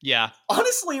 Yeah.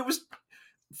 Honestly, it was...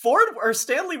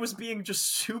 Stanley was being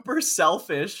just super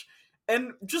selfish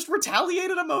and just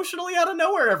retaliated emotionally out of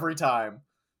nowhere every time.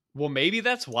 Well, maybe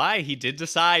that's why he did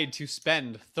decide to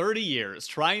spend 30 years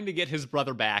trying to get his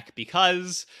brother back,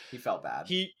 because he felt bad.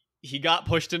 He got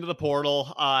pushed into the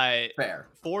portal. Fair.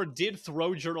 Ford did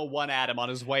throw Journal 1 at him on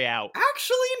his way out.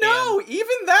 Actually, no.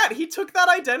 Even that, he took that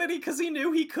identity because he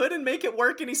knew he could and make it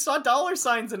work, and he saw dollar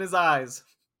signs in his eyes.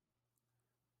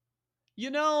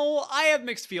 You know, I have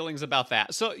mixed feelings about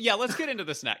that. So, yeah, let's get into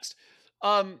this next.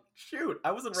 Shoot,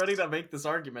 I wasn't ready to make this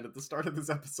argument at the start of this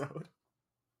episode.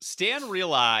 Stan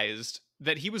realized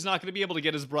that he was not going to be able to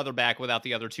get his brother back without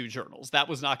the other two journals. That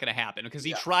was not going to happen because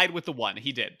he tried with the one.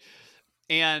 He did.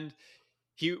 And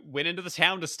he went into the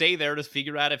town to stay there to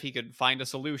figure out if he could find a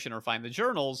solution or find the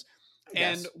journals.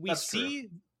 And we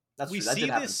see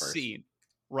this scene,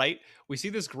 right? We see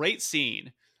this great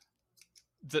scene.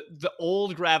 The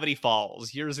old Gravity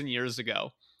Falls years and years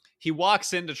ago. He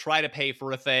walks in to try to pay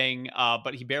for a thing,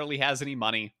 but he barely has any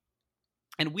money.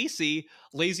 And we see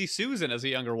Lazy Susan as a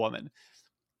younger woman.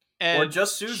 Or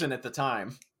just Susan at the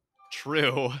time.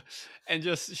 True.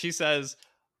 And she says,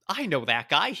 I know that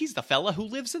guy. He's the fella who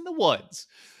lives in the woods.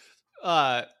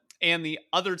 And the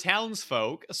other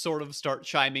townsfolk sort of start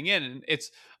chiming in. And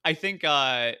I think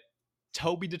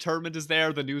Toby Determined is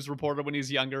there, the news reporter when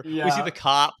he's younger. Yeah. We see the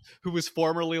cop who was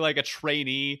formerly like a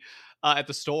trainee at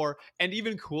the store. And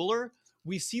even cooler,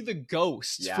 we see the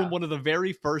ghosts from one of the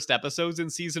very first episodes in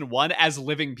season 1 as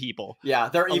living people. Yeah,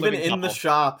 they're even in the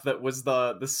shop that was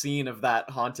the scene of that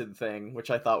haunted thing,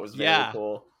 which I thought was very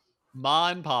cool. Ma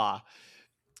and Pa.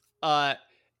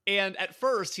 And at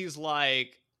first he's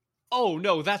like, oh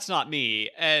no, that's not me.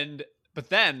 But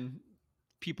then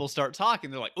people start talking.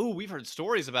 They're like, oh, we've heard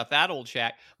stories about that old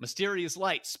shack. Mysterious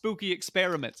lights, spooky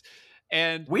experiments.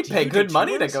 And we'd pay good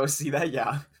money to go see that,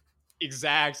 yeah.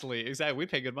 Exactly. We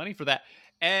pay good money for that.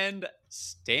 And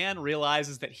Stan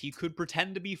realizes that he could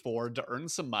pretend to be Ford to earn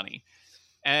some money.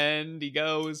 And he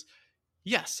goes,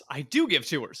 yes, I do give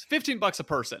tours, $15 a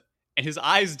person. and his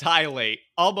eyes dilate,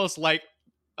 almost like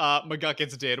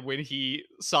McGuckets did when he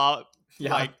saw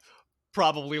like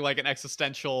probably like an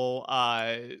existential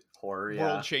horror,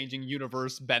 world-changing,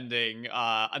 universe-bending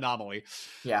anomaly.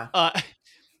 Yeah.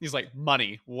 He's like,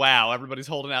 money. Wow, everybody's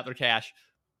holding out their cash.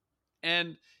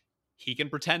 And he can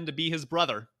pretend to be his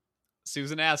brother.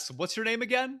 Susan asks, what's your name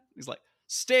again? He's like,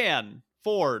 Stan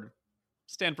Ford.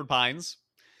 Stanford Pines.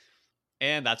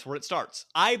 And that's where it starts.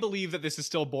 I believe that this is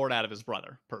still born out of his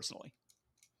brother, personally.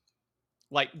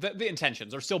 Like, the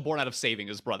intentions are still born out of saving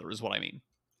his brother, is what I mean.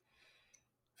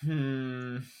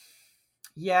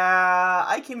 Yeah,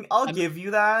 I'll give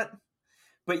you that.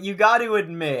 But you got to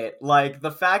admit, like,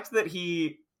 the fact that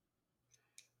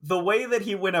the way that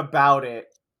he went about it,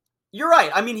 you're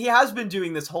right. I mean, he has been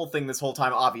doing this whole thing this whole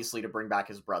time, obviously, to bring back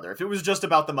his brother. If it was just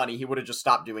about the money, he would have just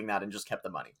stopped doing that and just kept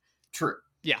the money. True.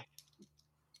 Yeah.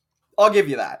 I'll give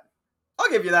you that.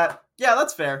 Yeah,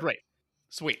 that's fair. Great.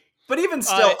 Sweet. But even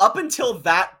still, up until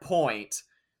that point,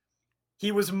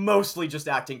 he was mostly just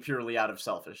acting purely out of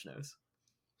selfishness.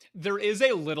 There is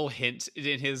a little hint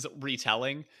in his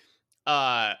retelling.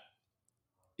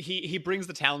 He brings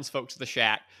the townsfolk to the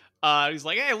shack. He's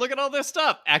like, hey, look at all this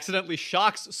stuff. Accidentally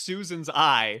shocks Susan's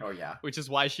eye. Oh, yeah. Which is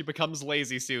why she becomes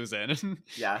Lazy Susan.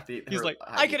 Yeah. He's like,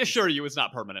 I can assure you it's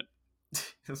not permanent.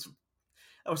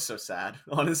 That was so sad,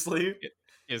 honestly. It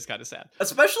is kind of sad.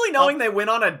 Especially knowing they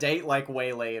went on a date, like,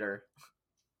 way later.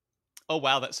 Oh,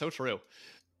 wow, that's so true.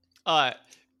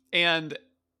 And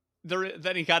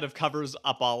then he kind of covers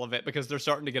up all of it because they're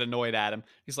starting to get annoyed at him.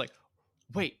 He's like,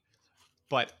 wait,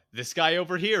 but this guy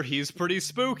over here, he's pretty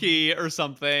spooky or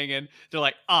something. And they're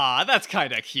like, that's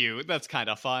kind of cute. That's kind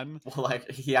of fun. Well, like,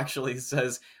 he actually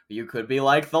says, you could be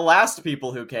like the last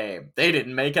people who came. They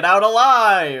didn't make it out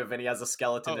alive. And he has a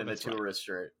skeleton in a tourist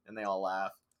shirt. And they all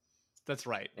laugh. That's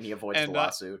right. And he avoids the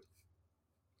lawsuit.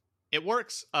 It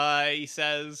works. He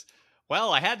says,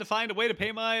 well, I had to find a way to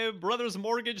pay my brother's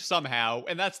mortgage somehow.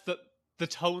 And that's the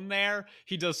tone there.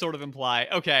 He does sort of imply,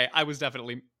 okay, I was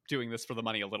definitely doing this for the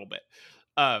money a little bit.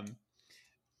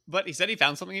 But he said he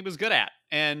found something he was good at.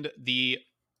 And he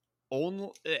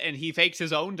fakes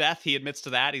his own death. He admits to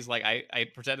that. He's like, I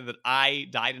pretended that I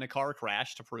died in a car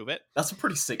crash to prove it. That's a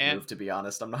pretty sick move, to be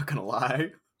honest. I'm not going to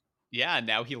lie. Yeah, and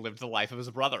now he lived the life of his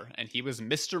brother. And he was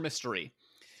Mr. Mystery.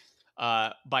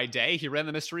 By day, he ran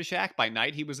the Mystery Shack. By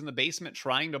night, he was in the basement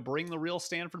trying to bring the real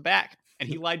Stanford back. And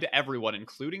he lied to everyone,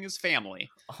 including his family.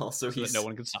 Also, so that no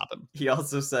one could stop him. He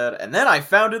also said, and then I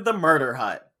founded the Murder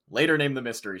Hut, later named the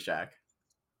Mystery Shack.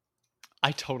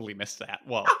 I totally missed that.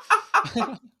 Well,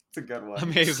 it's a good one.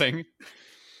 Amazing.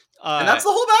 And that's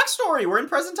the whole backstory. We're in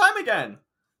present time again.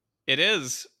 It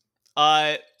is.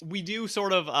 We do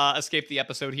sort of escape the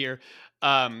episode here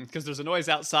because there's a noise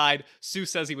outside. Sue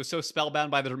says he was so spellbound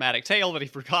by the dramatic tale that he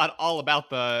forgot all about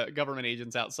the government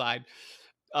agents outside.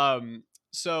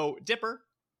 So Dipper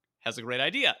has a great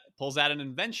idea, pulls out an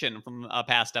invention from a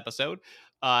past episode,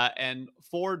 and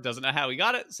Ford doesn't know how he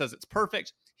got it, says it's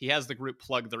perfect. He has the group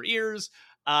plug their ears,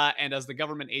 and as the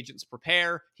government agents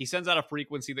prepare, he sends out a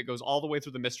frequency that goes all the way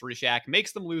through the Mystery Shack,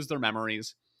 makes them lose their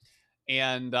memories,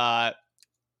 and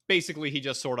basically he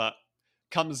just sort of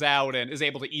comes out and is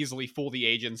able to easily fool the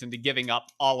agents into giving up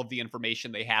all of the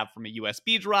information they have from a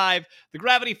USB drive. The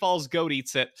Gravity Falls goat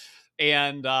eats it,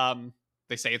 and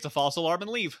they say it's a false alarm and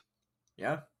leave.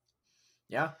 Yeah,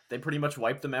 they pretty much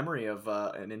wiped the memory of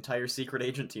an entire secret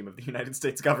agent team of the United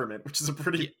States government, which is a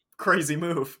pretty crazy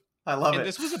move. I love it.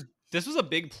 This was a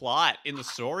big plot in the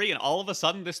story, and all of a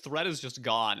sudden this thread is just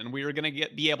gone, and we are going to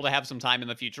be able to have some time in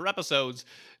the future episodes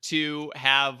to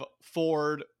have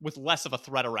Ford with less of a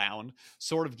threat around,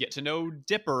 sort of get to know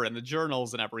Dipper and the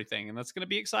journals and everything, and that's going to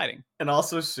be exciting. And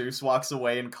also Seuss walks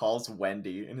away and calls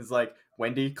Wendy, and is like,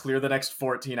 Wendy, clear the next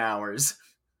 14 hours.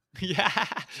 Yeah.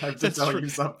 I have to tell you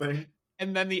something.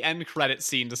 And then the end credit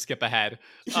scene to skip ahead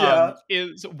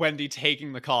is Wendy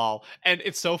taking the call. And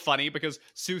it's so funny because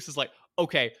Seuss is like,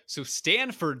 okay, so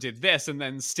Stanford did this, and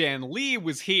then Stan Lee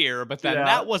was here, but then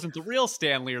that wasn't the real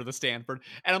Stan Lee or the Stanford.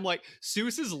 And I'm like,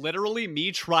 Seuss is literally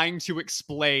me trying to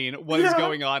explain what is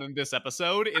going on in this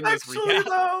episode in this recap.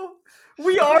 Though,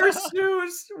 we are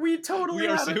Seuss. We totally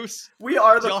are Seuss. We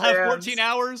are the y'all fans. Have 14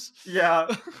 hours?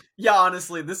 Yeah. Yeah,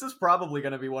 honestly, this is probably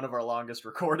going to be one of our longest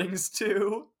recordings,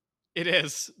 too. It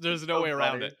is. There's no way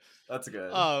around it. That's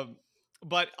good.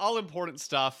 But all important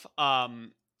stuff.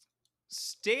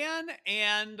 Stan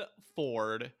and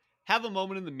Ford have a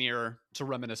moment in the mirror to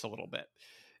reminisce a little bit.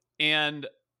 And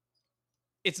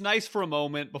it's nice for a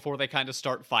moment before they kind of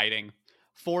start fighting.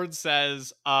 Ford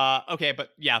says, okay, but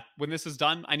yeah, when this is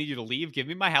done, I need you to leave. Give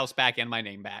me my house back and my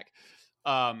name back.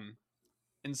 And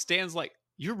Stan's like,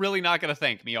 you're really not going to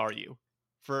thank me, are you?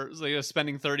 for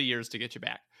spending 30 years to get you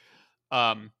back.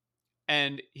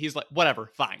 And he's like, whatever,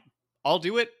 fine. I'll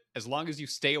do it as long as you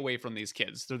stay away from these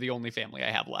kids. They're the only family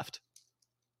I have left.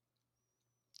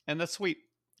 And that's sweet.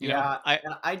 Yeah,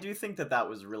 and I do think that that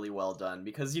was really well done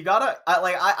because you gotta,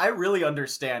 I really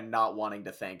understand not wanting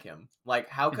to thank him. Like,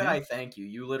 how could Mhm. I thank you?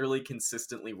 You literally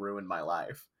consistently ruined my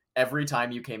life. Every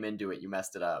time you came into it, you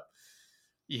messed it up.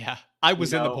 Yeah, I You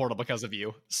was in the know? portal because of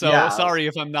you. So Yeah, sorry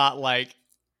if I'm not like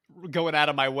going out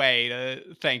of my way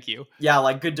to thank you. yeah,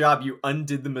 like, good job. You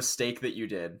undid the mistake that you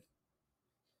did.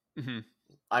 Mhm.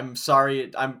 I'm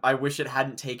sorry. I wish it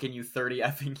hadn't taken you 30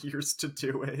 effing years to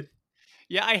do it.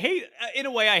 Yeah, I hate, in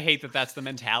a way, I hate that that's the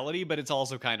mentality, but it's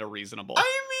also kind of reasonable. I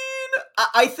mean,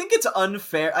 I think it's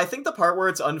unfair. I think the part where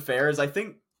it's unfair is I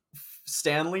think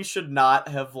Stanley should not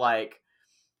have like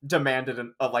demanded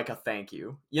like a thank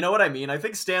you. You know what I mean? I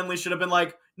think Stanley should have been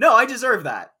like, "No, I deserve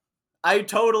that. I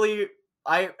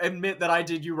admit that I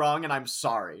did you wrong and I'm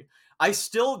sorry." I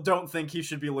still don't think he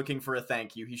should be looking for a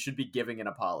thank you. He should be giving an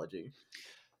apology.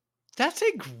 That's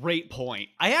a great point.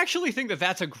 I actually think that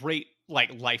that's a great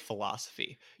like life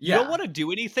philosophy. You don't Yeah. want to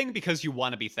do anything because you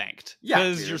want to be thanked. Yeah,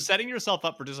 Because you're dude. setting yourself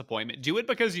up for disappointment. Do it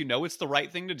because you know it's the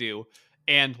right thing to do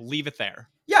and leave it there.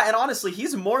 Yeah, and honestly,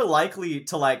 he's more likely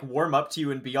to like warm up to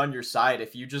you and be on your side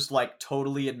if you just like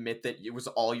totally admit that it was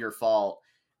all your fault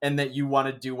and that you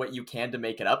want to do what you can to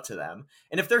make it up to them.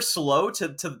 And if they're slow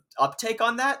to uptake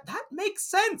on that, that makes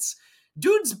sense.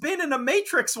 Dude's been in a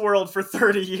Matrix world for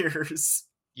 30 years.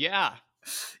 Yeah.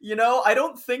 You know, I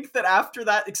don't think that after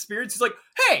that experience he's like,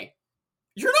 "Hey,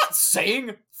 you're not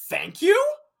saying thank you?"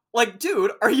 Like,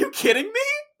 dude, are you kidding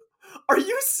me? Are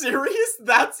you serious?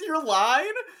 That's your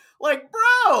line? Like,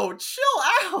 bro,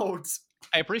 chill out.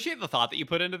 I appreciate the thought that you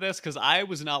put into this because I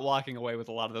was not walking away with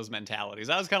a lot of those mentalities.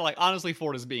 I was kind of like, honestly,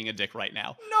 Ford is being a dick right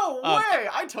now. No Um, way.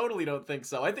 I totally don't think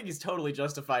so. I think he's totally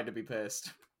justified to be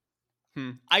pissed.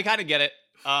 I kind of get it.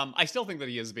 I still think that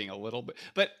he is being a little bit,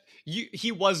 but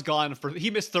he was gone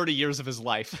he missed 30 years of his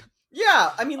life.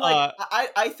 Yeah, I mean, like, Uh,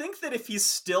 I think that if he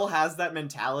still has that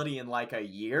mentality in like a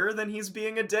year, then he's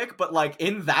being a dick. But like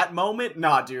in that moment,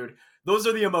 nah, dude. Those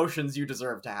are the emotions you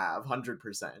deserve to have,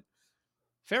 100%.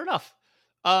 Fair enough.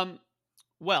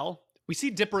 Well, we see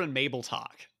Dipper and Mabel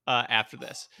talk after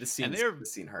this, and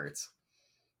This scene hurts.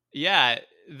 yeah,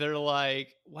 they're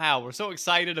like, "Wow, we're so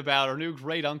excited about our new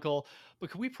great uncle, but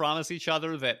can we promise each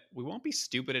other that we won't be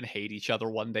stupid and hate each other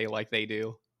one day like they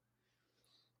do?"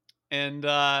 And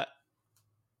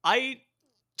I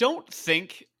don't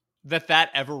think that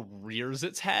ever rears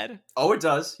its head. Oh, it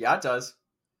does. Yeah, it does.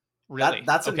 Really?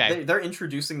 Okay. They're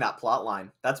introducing that plot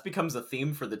line. That becomes a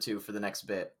theme for the two for the next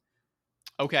bit.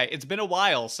 Okay, it's been a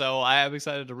while, so I am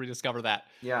excited to rediscover that.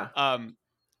 Yeah.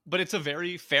 But it's a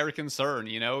very fair concern,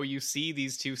 you know? You see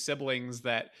these two siblings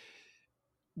that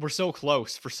were so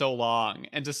close for so long,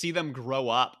 and to see them grow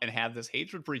up and have this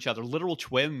hatred for each other, literal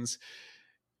twins,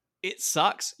 it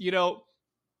sucks. You know,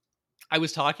 I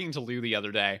was talking to Lou the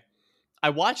other day. I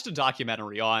watched a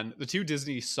documentary on the two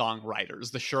Disney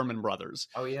songwriters, the Sherman brothers,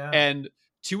 Oh yeah. and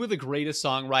two of the greatest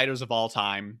songwriters of all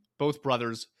time, both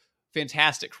brothers,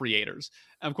 fantastic creators.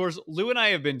 And of course, Lou and I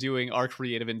have been doing our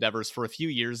creative endeavors for a few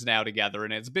years now together,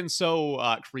 and it's been so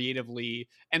creatively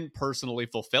and personally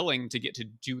fulfilling to get to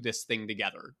do this thing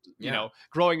together. You Yeah. know,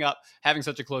 growing up, having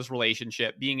such a close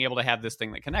relationship, being able to have this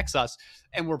thing that connects us,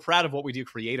 and we're proud of what we do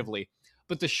creatively.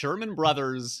 But the Sherman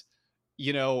brothers,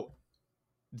 you know,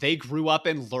 they grew up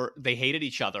and they hated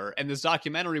each other, and this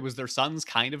documentary was their sons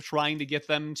kind of trying to get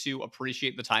them to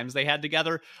appreciate the times they had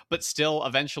together, but still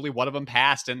eventually one of them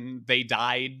passed and they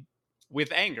died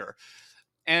with anger.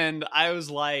 And I was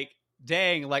like,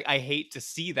 dang, like I hate to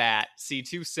see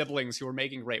two siblings who are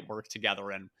making great work together.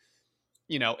 And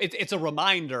you know, it's a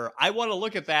reminder. I want to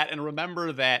look at that and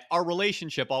remember that our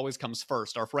relationship always comes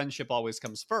first, our friendship always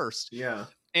comes first. Yeah.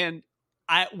 And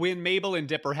when Mabel and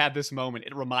Dipper had this moment,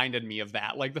 it reminded me of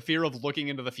that, like the fear of looking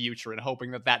into the future and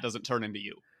hoping that that doesn't turn into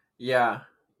you. Yeah.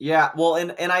 Yeah. Well,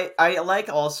 and I like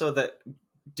also that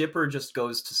Dipper just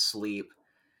goes to sleep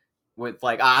with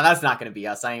like, that's not gonna be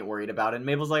us. I ain't worried about it. And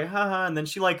Mabel's like, haha, and then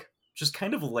she like just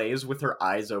kind of lays with her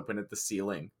eyes open at the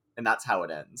ceiling, and that's how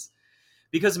it ends.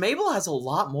 Because Mabel has a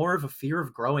lot more of a fear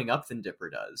of growing up than Dipper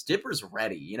does. Dipper's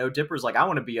ready. You know, Dipper's like, I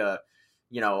want to be a,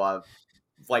 you know,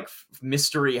 like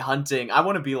mystery hunting. I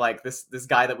want to be like this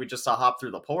guy that we just saw hop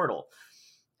through the portal.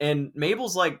 And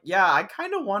Mabel's like, yeah, I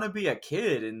kind of want to be a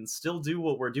kid and still do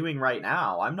what we're doing right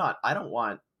now. I don't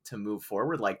want to move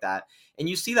forward like that. And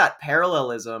you see that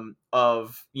parallelism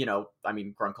of, you know, I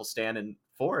mean, Grunkle Stan and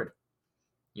Ford,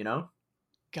 you know?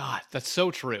 God, that's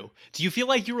so true. Do you feel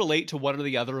like you relate to one or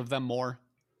the other of them more?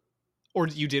 Or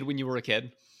you did when you were a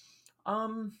kid?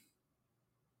 Um,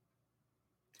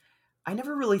 I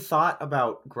never really thought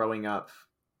about growing up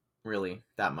really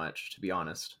that much, to be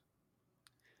honest.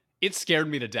 It scared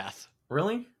me to death.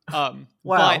 Really? But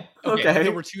Wow. okay, there Okay.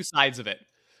 were two sides of it.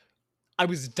 I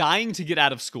was dying to get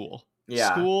out of school.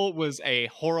 Yeah. School was a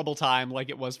horrible time, like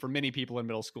it was for many people in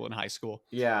middle school and high school.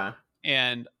 Yeah.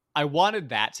 And I wanted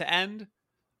that to end,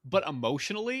 but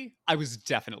emotionally, I was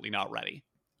definitely not ready.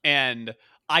 And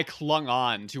I clung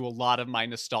on to a lot of my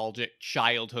nostalgic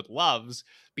childhood loves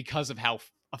because of how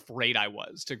afraid I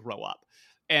was to grow up.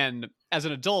 And as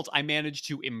an adult, I managed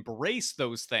to embrace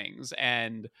those things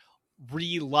and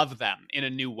re-love them in a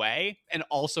new way and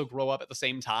also grow up at the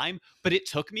same time. But it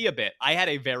took me a bit. I had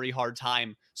a very hard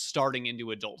time starting into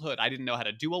adulthood. I didn't know how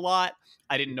to do a lot.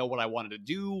 I didn't know what I wanted to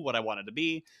do, what I wanted to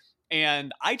be.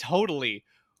 And I totally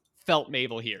felt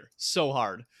Mabel here so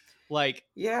hard. Like,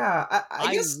 Yeah. I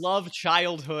I guess. love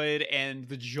childhood and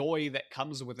the joy that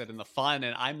comes with it and the fun,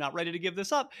 and I'm not ready to give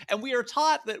this up. And we are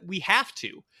taught that we have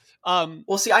to.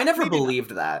 Well, see, I never Maybe not. believed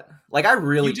that. Like,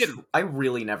 You didn't. I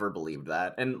really never believed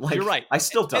that, and You're like, right. I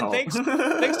still And don't.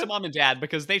 thanks to mom and dad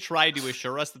because they tried to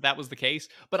assure us that that was the case.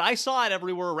 But I saw it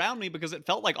everywhere around me because it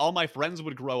felt like all my friends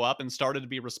would grow up and started to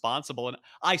be responsible. And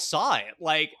I saw it.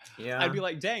 Like, I'd Yeah. be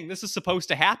like, dang, this is supposed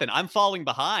to happen. I'm falling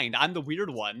behind. I'm the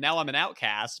weird one. Now I'm an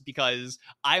outcast because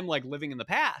I'm like living in the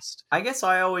past. I guess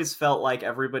I always felt like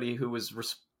everybody who was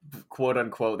quote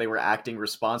unquote they were acting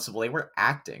responsible. They were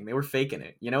acting. They were faking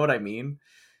it. You know what I mean?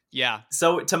 Yeah.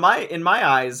 So in my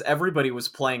eyes, everybody was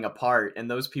playing a part,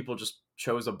 and those people just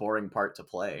chose a boring part to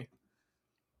play.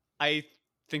 I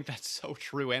think that's so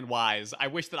true and wise. I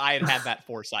wish that I had had that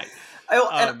foresight.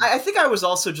 And I think I was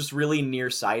also just really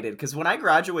nearsighted because when I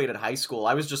graduated high school,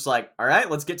 I was just like, all right,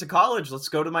 let's get to college. Let's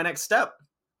go to my next step.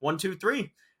 1, 2,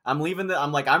 3. I'm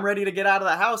like, I'm ready to get out of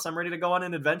the house. I'm ready to go on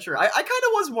an adventure. I kind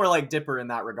of was more like Dipper in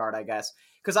that regard, I guess.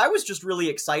 Because I was just really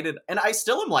excited. And I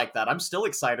still am like that. I'm still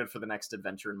excited for the next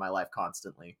adventure in my life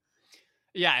constantly.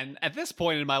 Yeah, and at this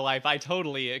point in my life, I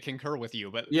totally concur with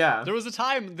you. But Yeah. there was a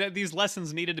time that these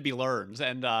lessons needed to be learned,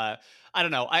 and I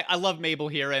don't know. I love Mabel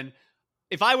here, and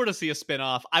if I were to see a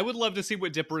spinoff, I would love to see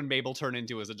what Dipper and Mabel turn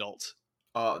into as adults.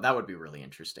 Oh, that would be really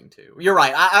interesting too. You're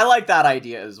right. I like that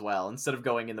idea as well. Instead of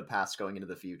going in the past, going into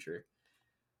the future.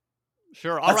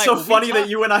 Sure. All That's right. so well, funny that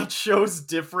you and I chose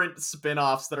different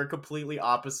spin-offs that are completely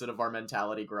opposite of our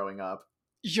mentality growing up.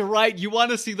 You're right. You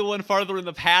want to see the one farther in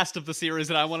the past of the series,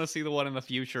 and I want to see the one in the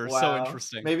future. Wow. So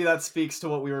interesting. Maybe that speaks to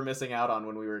what we were missing out on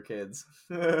when we were kids.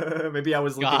 Maybe I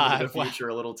was looking into the future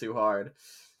a little too hard.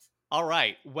 All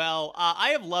right. Well,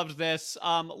 I have loved this.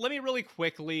 Let me really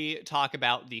quickly talk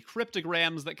about the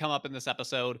cryptograms that come up in this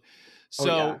episode.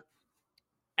 So,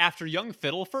 after young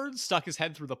Fiddleford stuck his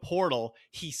head through the portal,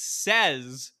 he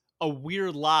says a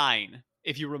weird line.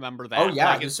 If you remember that, Oh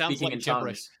yeah, like, it sounds speaking like in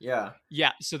gibberish. tongues. Yeah,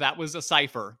 Yeah. So that was a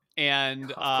cipher,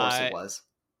 and of course it was.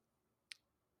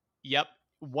 Yep.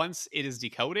 Once it is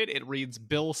decoded, it reads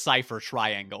Bill Cipher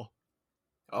Triangle.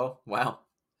 Oh wow.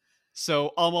 So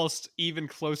almost even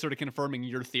closer to confirming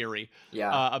your theory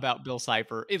about Bill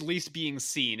Cipher, at least being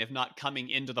seen, if not coming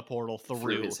into the portal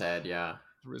through his head. Yeah,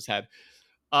 through his head.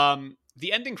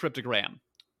 The ending cryptogram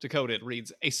decoded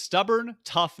reads: a stubborn,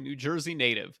 tough New Jersey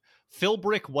native.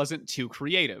 Philbrick wasn't too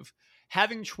creative.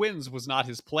 Having twins was not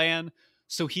his plan,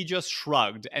 so he just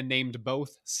shrugged and named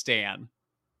both Stan.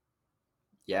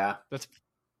 Yeah, that's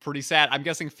pretty sad. I'm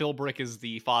guessing Philbrick is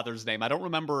the father's name. I don't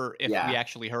remember if we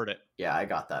actually heard it. Yeah, I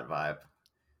got that vibe.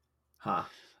 Huh.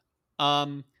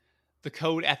 The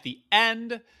code at the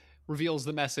end reveals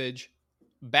the message: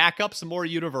 back up some more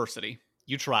university.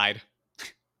 You tried.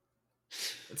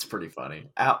 It's pretty funny.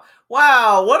 Ow.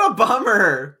 Wow, what a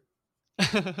bummer.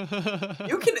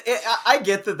 I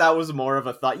get that was more of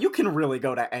a thought. You can really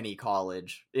go to any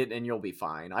college and you'll be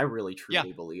fine. I really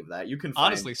truly believe that. You can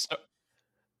honestly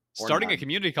starting a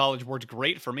community college worked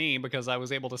great for me because I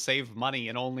was able to save money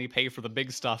and only pay for the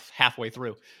big stuff halfway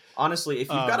through. Honestly, if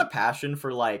you've got a passion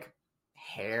for like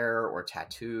hair or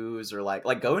tattoos or like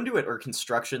go into it, or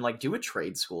construction, like do a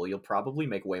trade school. You'll probably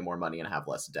make way more money and have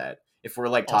less debt. If we're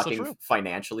like talking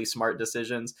financially smart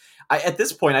decisions, at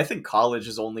this point, I think college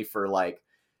is only for like,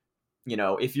 you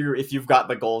know, if you've got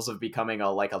the goals of becoming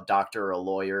a doctor or a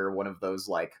lawyer, one of those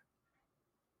like,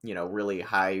 you know, really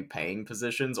high paying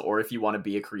positions, or if you want to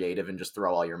be a creative and just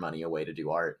throw all your money away to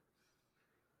do art.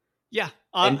 Yeah,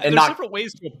 and there's not, different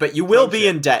ways to but you will be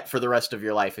in debt for the rest of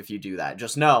your life if you do that.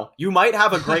 Just know you might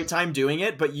have a great time doing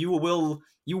it, but you will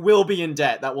be in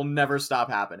debt. That will never stop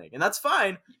happening, and that's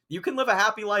fine. You can live a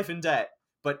happy life in debt,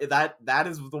 but that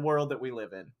is the world that we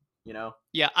live in. you know?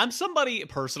 Yeah, I'm somebody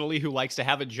personally who likes to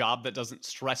have a job that doesn't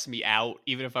stress me out,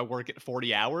 even if I work at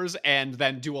 40 hours, and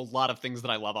then do a lot of things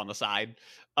that I love on the side,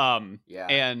 Yeah.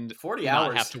 and 40 not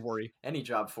have hours. to worry. Any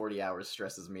job 40 hours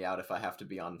stresses me out if I have to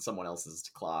be on someone else's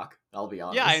clock. I'll be Yeah, I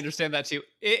honest. understand that too.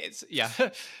 It's yeah.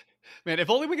 Man, if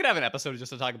only we could have an episode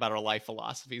just to talk about our life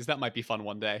philosophies. That might be fun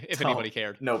one day, if Don't. anybody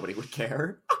cared. Nobody would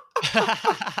care.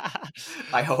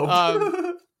 I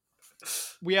hope.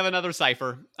 We have another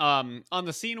cipher. On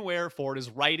the scene where Ford is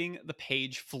writing the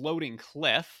page floating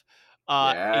cliff,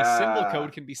 a symbol Yeah.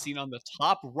 code can be seen on the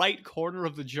top right corner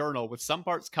of the journal, with some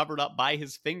parts covered up by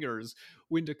his fingers.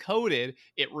 When decoded,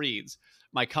 it reads,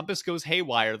 "My compass goes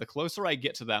haywire the closer I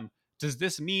get to them. Does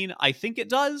this mean I think it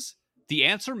does? The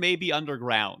answer may be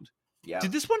underground." Yeah.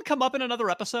 Did this one come up in another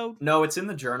episode? No, it's in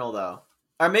the journal though.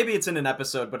 Or maybe it's in an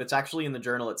episode, but it's actually in the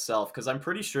journal itself because I'm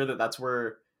pretty sure that that's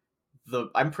where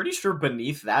I'm pretty sure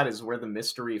beneath that is where the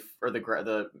mystery or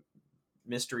the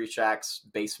mystery shack's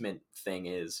basement thing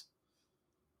is.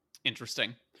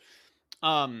 Interesting.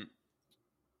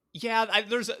 Yeah,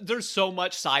 there's so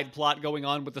much side plot going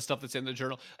on with the stuff that's in the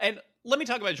journal. And let me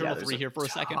talk about Journal 3 here for a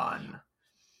second.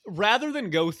 Rather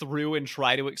than go through and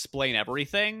try to explain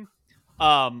everything,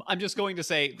 I'm just going to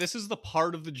say this is the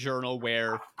part of the journal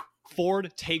where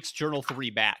Ford takes Journal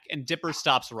 3 back and Dipper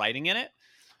stops writing in it.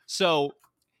 So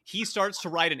he starts to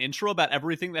write an intro about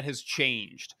everything that has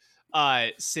changed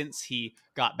since he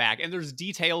got back. And there's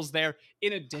details there.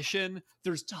 In addition,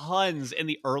 there's tons in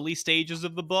the early stages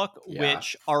of the book,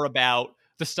 which are about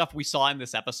the stuff we saw in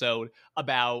this episode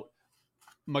about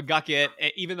McGucket.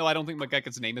 Even though I don't think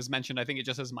McGucket's name is mentioned, I think it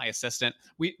just says my assistant.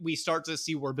 We start to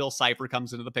see where Bill Cipher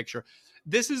comes into the picture.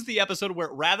 This is the episode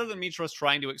where, rather than me just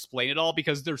trying to explain it all,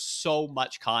 because there's so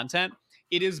much content,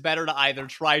 it is better to either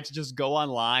try to just go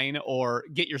online or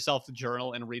get yourself the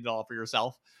journal and read it all for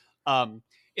yourself.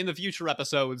 In the future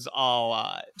episodes,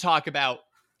 I'll talk about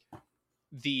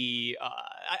the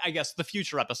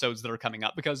future episodes that are coming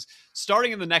up, because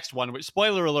starting in the next one, which,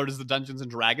 spoiler alert, is the Dungeons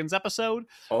and Dragons episode,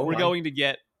 we're going to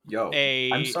get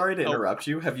I'm sorry to interrupt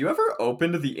you. Have you ever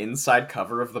opened the inside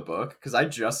cover of the book? Because I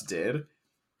just did.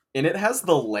 And it has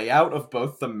the layout of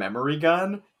both the memory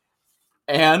gun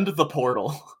and the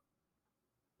portal.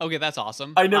 Okay, that's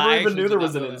awesome. I never even knew there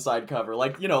was an inside cover.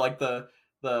 Like, like the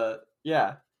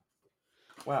yeah.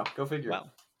 Wow, go figure.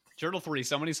 Wow. Journal 3,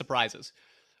 so many surprises.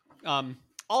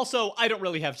 Also, I don't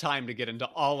really have time to get into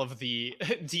all of the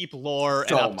deep lore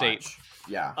and updates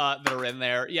that are in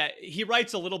there. Yeah, he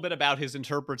writes a little bit about his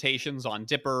interpretations on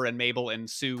Dipper and Mabel and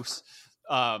Seuss.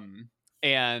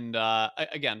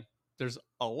 Again, there's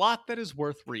a lot that is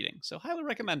worth reading, so highly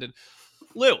recommended.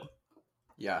 Lou.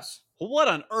 Yes. What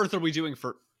on earth are we doing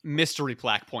for mystery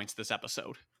plaque points this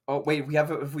episode? Oh, wait,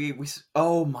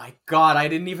 oh my god, I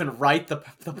didn't even write the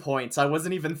points. I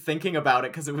wasn't even thinking about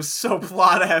it because it was so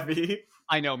plot heavy.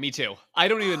 I know, me too. I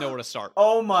don't even know where to start.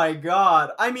 Oh my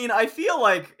god. I mean, I feel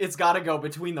like it's gotta go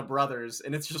between the brothers,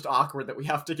 and it's just awkward that we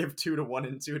have to give 2 to one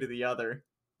and 2 to the other.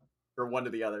 Or 1 to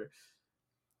the other.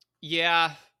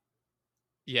 Yeah.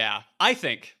 I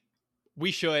think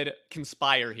we should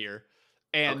conspire here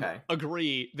and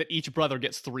agree that each brother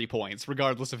gets 3 points,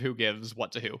 regardless of who gives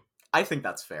what to who. I think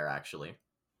that's fair, actually.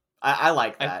 I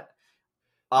like that.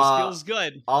 This feels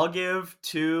good. I'll give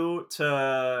 2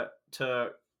 to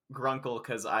Grunkle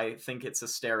because I think it's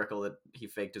hysterical that he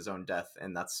faked his own death,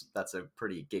 and that's a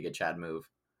pretty Giga Chad move.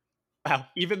 Wow,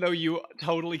 even though you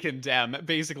totally condemn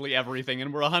basically everything,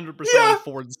 and we're 100% on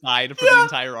Ford's side for the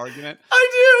entire argument.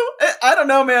 I do! I don't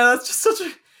know, man. That's just such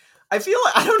a... I feel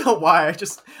like... I don't know why.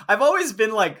 I've always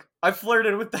been like... I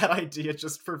flirted with that idea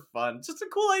just for fun. It's just a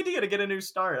cool idea to get a new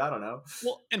start. I don't know.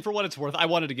 Well, and for what it's worth, I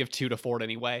wanted to give 2 to Ford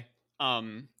anyway.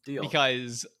 Deal.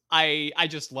 Because I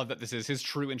just love that this is his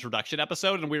true introduction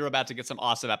episode, and we were about to get some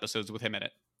awesome episodes with him in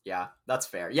it. Yeah, that's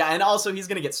fair. Yeah, and also he's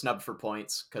going to get snubbed for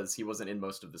points because he wasn't in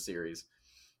most of the series.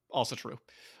 Also true.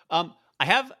 I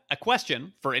have a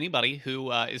question for anybody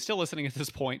who is still listening at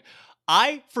this point.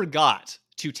 I forgot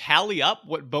to tally up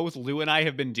what both Lou and I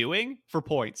have been doing for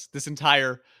points this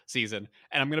entire season.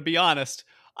 And I'm going to be honest,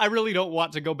 I really don't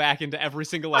want to go back into every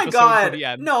single episode to the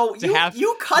end. No,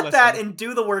 you cut that and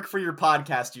do the work for your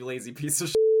podcast, you lazy piece of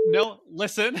shit. No,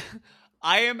 listen.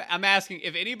 I'm asking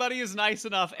if anybody is nice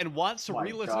enough and wants to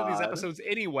re-listen to these episodes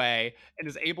anyway and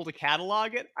is able to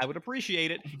catalog it, I would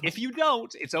appreciate it. If you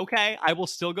don't, it's okay. I will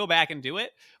still go back and do it,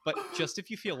 but just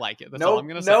if you feel like it. That's all I'm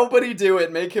going to say. Nobody do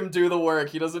it. Make him do the work.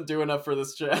 He doesn't do enough for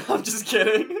this channel. I'm just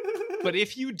kidding. But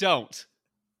if you don't,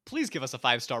 please give us a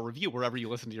 5-star review wherever you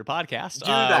listen to your podcast.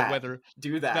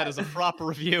 Do that. That is a proper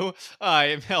review.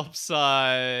 It helps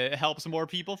more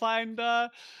people find.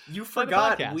 You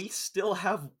forgot we still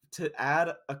have to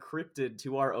add a cryptid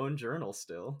to our own journal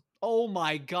still. Oh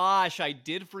my gosh, I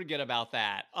did forget about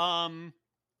that.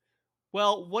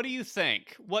 Well, what do you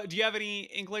think? What do you have any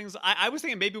inklings? I was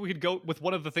thinking maybe we could go with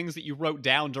one of the things that you wrote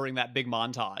down during that big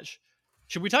montage.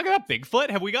 Should we talk about Bigfoot?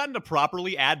 Have we gotten to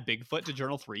properly add Bigfoot to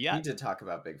Journal 3 yet? We did talk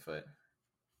about Bigfoot.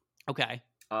 Okay.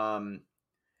 I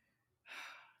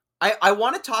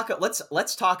want to talk.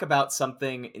 Let's talk about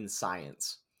something in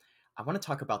science. I want to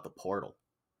talk about the portal.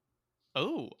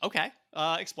 Oh, okay.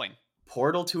 Explain.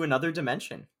 Portal to another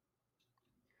dimension.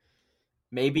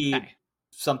 Maybe Okay.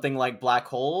 something like black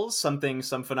holes, some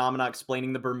phenomena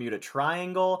explaining the Bermuda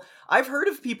Triangle. I've heard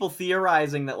of people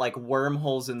theorizing that like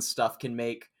wormholes and stuff can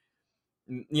make,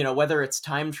 whether it's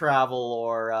time travel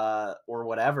or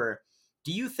whatever.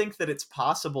 Do you think that it's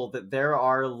possible that there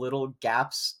are little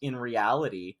gaps in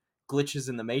reality, glitches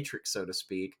in the matrix, so to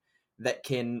speak, that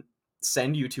can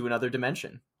send you to another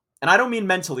dimension? And I don't mean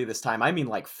mentally this time, I mean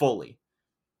like fully.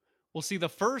 Well, see, the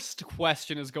first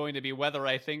question is going to be whether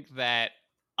I think that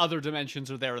other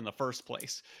dimensions are there in the first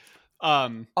place.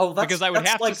 Because I would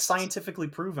have like to scientifically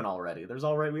proven already.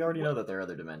 We already know that there are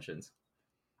other dimensions.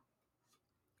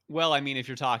 Well, I mean, if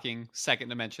you're talking second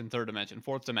dimension, third dimension,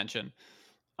 fourth dimension.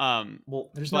 Well,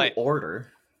 there's no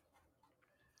order.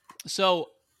 So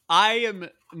I am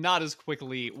not as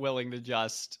quickly willing to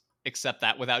just accept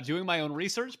that without doing my own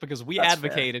research, because we That's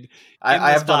advocated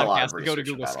I have done a lot of to go to research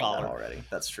Google about all that Scholar already.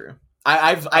 That's true.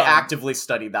 I actively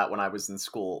studied that when I was in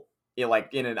school, like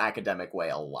in an academic way,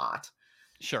 a lot.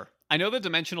 Sure. I know that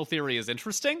dimensional theory is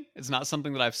interesting. It's not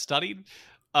something that I've studied.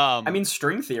 I mean,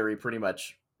 string theory pretty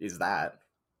much is that.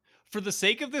 For the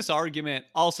sake of this argument,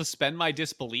 I'll suspend my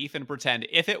disbelief and pretend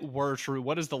if it were true,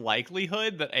 what is the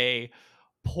likelihood that a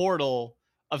portal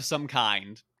of some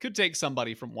kind could take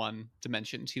somebody from one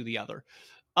dimension to the other?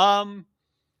 And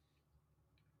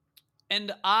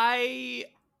I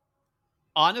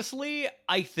honestly,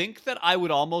 I think that I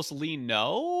would almost lean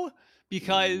no,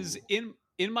 because in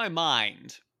my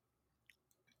mind,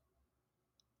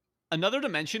 another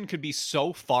dimension could be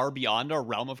so far beyond our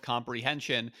realm of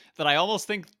comprehension that I almost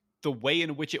think the way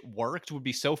in which it worked would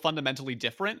be so fundamentally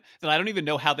different that I don't even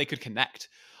know how they could connect.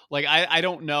 Like, I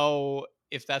don't know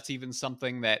if that's even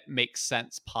something that makes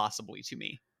sense possibly to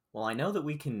me. Well, I know that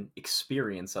we can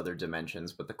experience other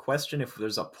dimensions, but the question if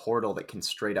there's a portal that can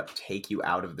straight up take you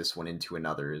out of this one into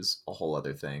another is a whole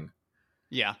other thing.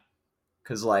 Yeah.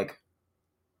 Because, like,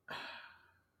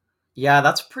 yeah,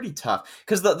 that's pretty tough.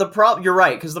 Because you're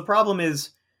right, because the problem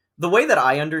is, the way that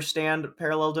I understand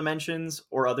parallel dimensions,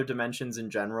 or other dimensions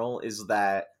in general, is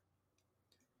that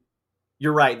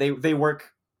you're right, they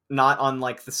work not on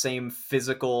like the same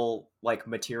physical, like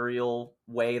material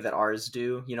way that ours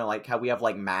do, like how we have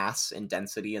like mass and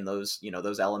density and those,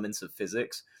 those elements of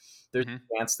physics. There's a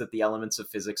chance that the elements of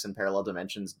physics in parallel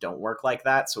dimensions don't work like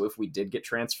that. So if we did get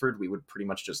transferred, we would pretty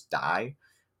much just die,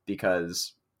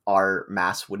 because our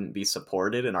mass wouldn't be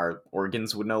supported and our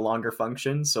organs would no longer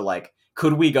function. So like,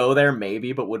 could we go there?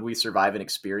 Maybe, but would we survive and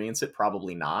experience it?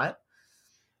 Probably not.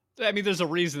 I mean, there's a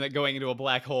reason that going into a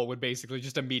black hole would basically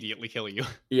just immediately kill you.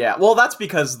 Yeah, well, that's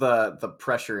because the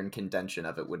pressure and condension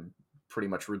of it would pretty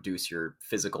much reduce your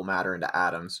physical matter into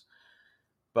atoms.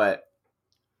 But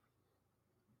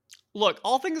look,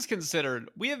 all things considered,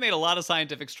 we have made a lot of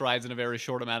scientific strides in a very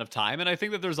short amount of time, and I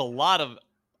think that there's a lot of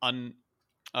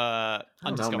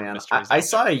undiscovered mysteries. I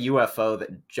saw a UFO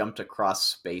that jumped across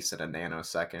space in a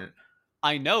nanosecond.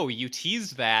 I know, you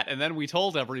teased that, and then we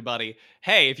told everybody,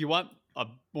 hey, if you want a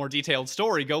more detailed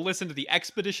story, go listen to the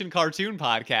Expedition Cartoon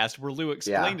podcast where Lou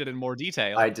explained it in more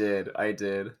detail. I did.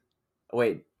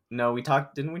 Wait, no,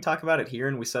 didn't we talk about it here,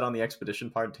 and we said on the Expedition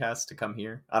podcast to come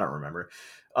here? I don't remember.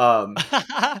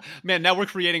 Man, now we're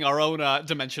creating our own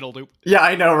dimensional loop. Yeah,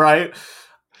 I know, right?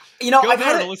 Go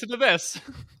there to listen to this.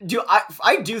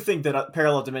 I do think that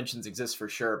parallel dimensions exist for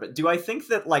sure, but do I think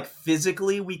that like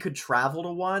physically we could travel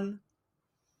to one?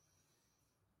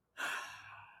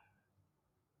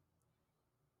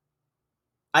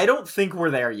 I don't think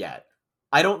we're there yet.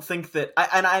 I don't think that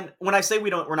when I say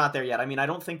we're not there yet, I mean I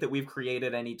don't think that we've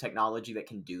created any technology that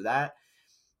can do that.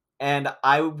 And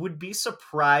I would be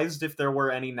surprised if there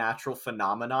were any natural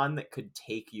phenomenon that could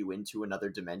take you into another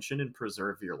dimension and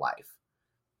preserve your life.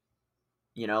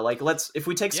 Like if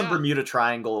we take some Bermuda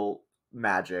Triangle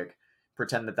magic,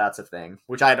 pretend that that's a thing,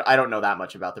 which I don't know that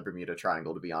much about the Bermuda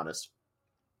Triangle, to be honest.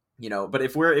 But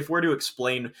if we're to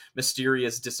explain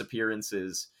mysterious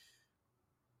disappearances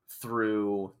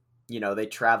through, they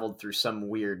traveled through some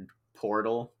weird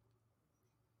portal.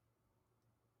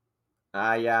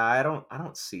 Yeah, I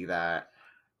don't see that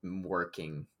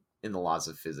working in the laws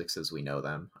of physics as we know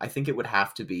them. I think it would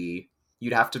have to be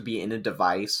You'd have to be in a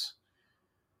device.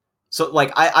 So,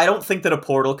 like, I don't think that a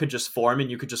portal could just form and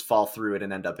you could just fall through it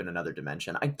and end up in another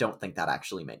dimension. I don't think that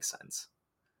actually makes sense.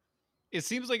 It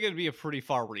seems like it'd be a pretty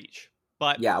far reach.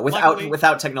 But Yeah, luckily,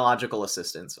 without technological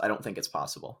assistance, I don't think it's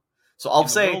possible. So I'll in the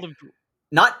say world of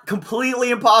not completely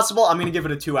impossible. I'm going to give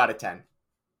it a 2 out of 10.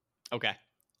 okay.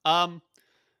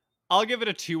 I'll give it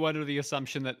a 2 under the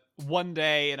assumption that one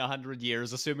day in 100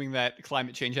 years, assuming that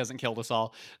climate change hasn't killed us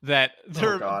all, that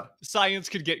Oh god. science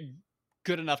could get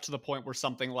good enough to the point where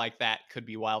something like that could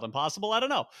be wild and possible. I don't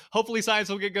know. Hopefully science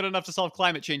will get good enough to solve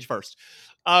climate change first.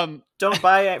 Don't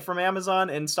buy it from Amazon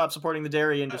and stop supporting the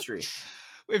dairy industry.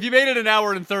 If you made it an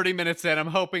hour and 30 minutes in, I'm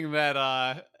hoping that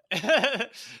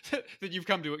that you've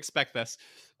come to expect this.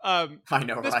 I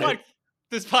know, right?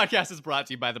 This podcast is brought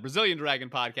to you by the Brazilian Dragon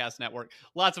Podcast Network.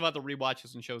 Lots of other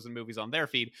rewatches and shows and movies on their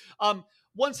feed.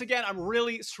 Once again, I'm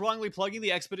really strongly plugging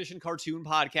the Expedition Cartoon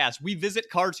Podcast. We visit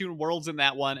cartoon worlds in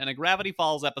that one, and a Gravity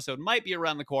Falls episode might be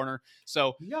around the corner.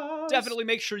 So definitely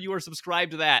make sure you are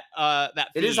subscribed to that.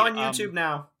 It is on YouTube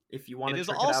now. If you want to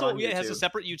check it out on YouTube. It has a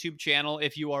separate YouTube channel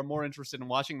if you are more interested in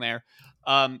watching there.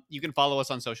 You can follow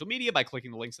us on social media by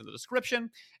clicking the links in the description.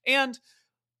 And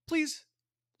please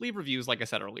leave reviews, like I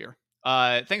said earlier.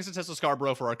 Thanks to Tessa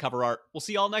Scarborough for our cover art. We'll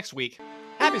see y'all next week.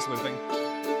 Happy sleuthing.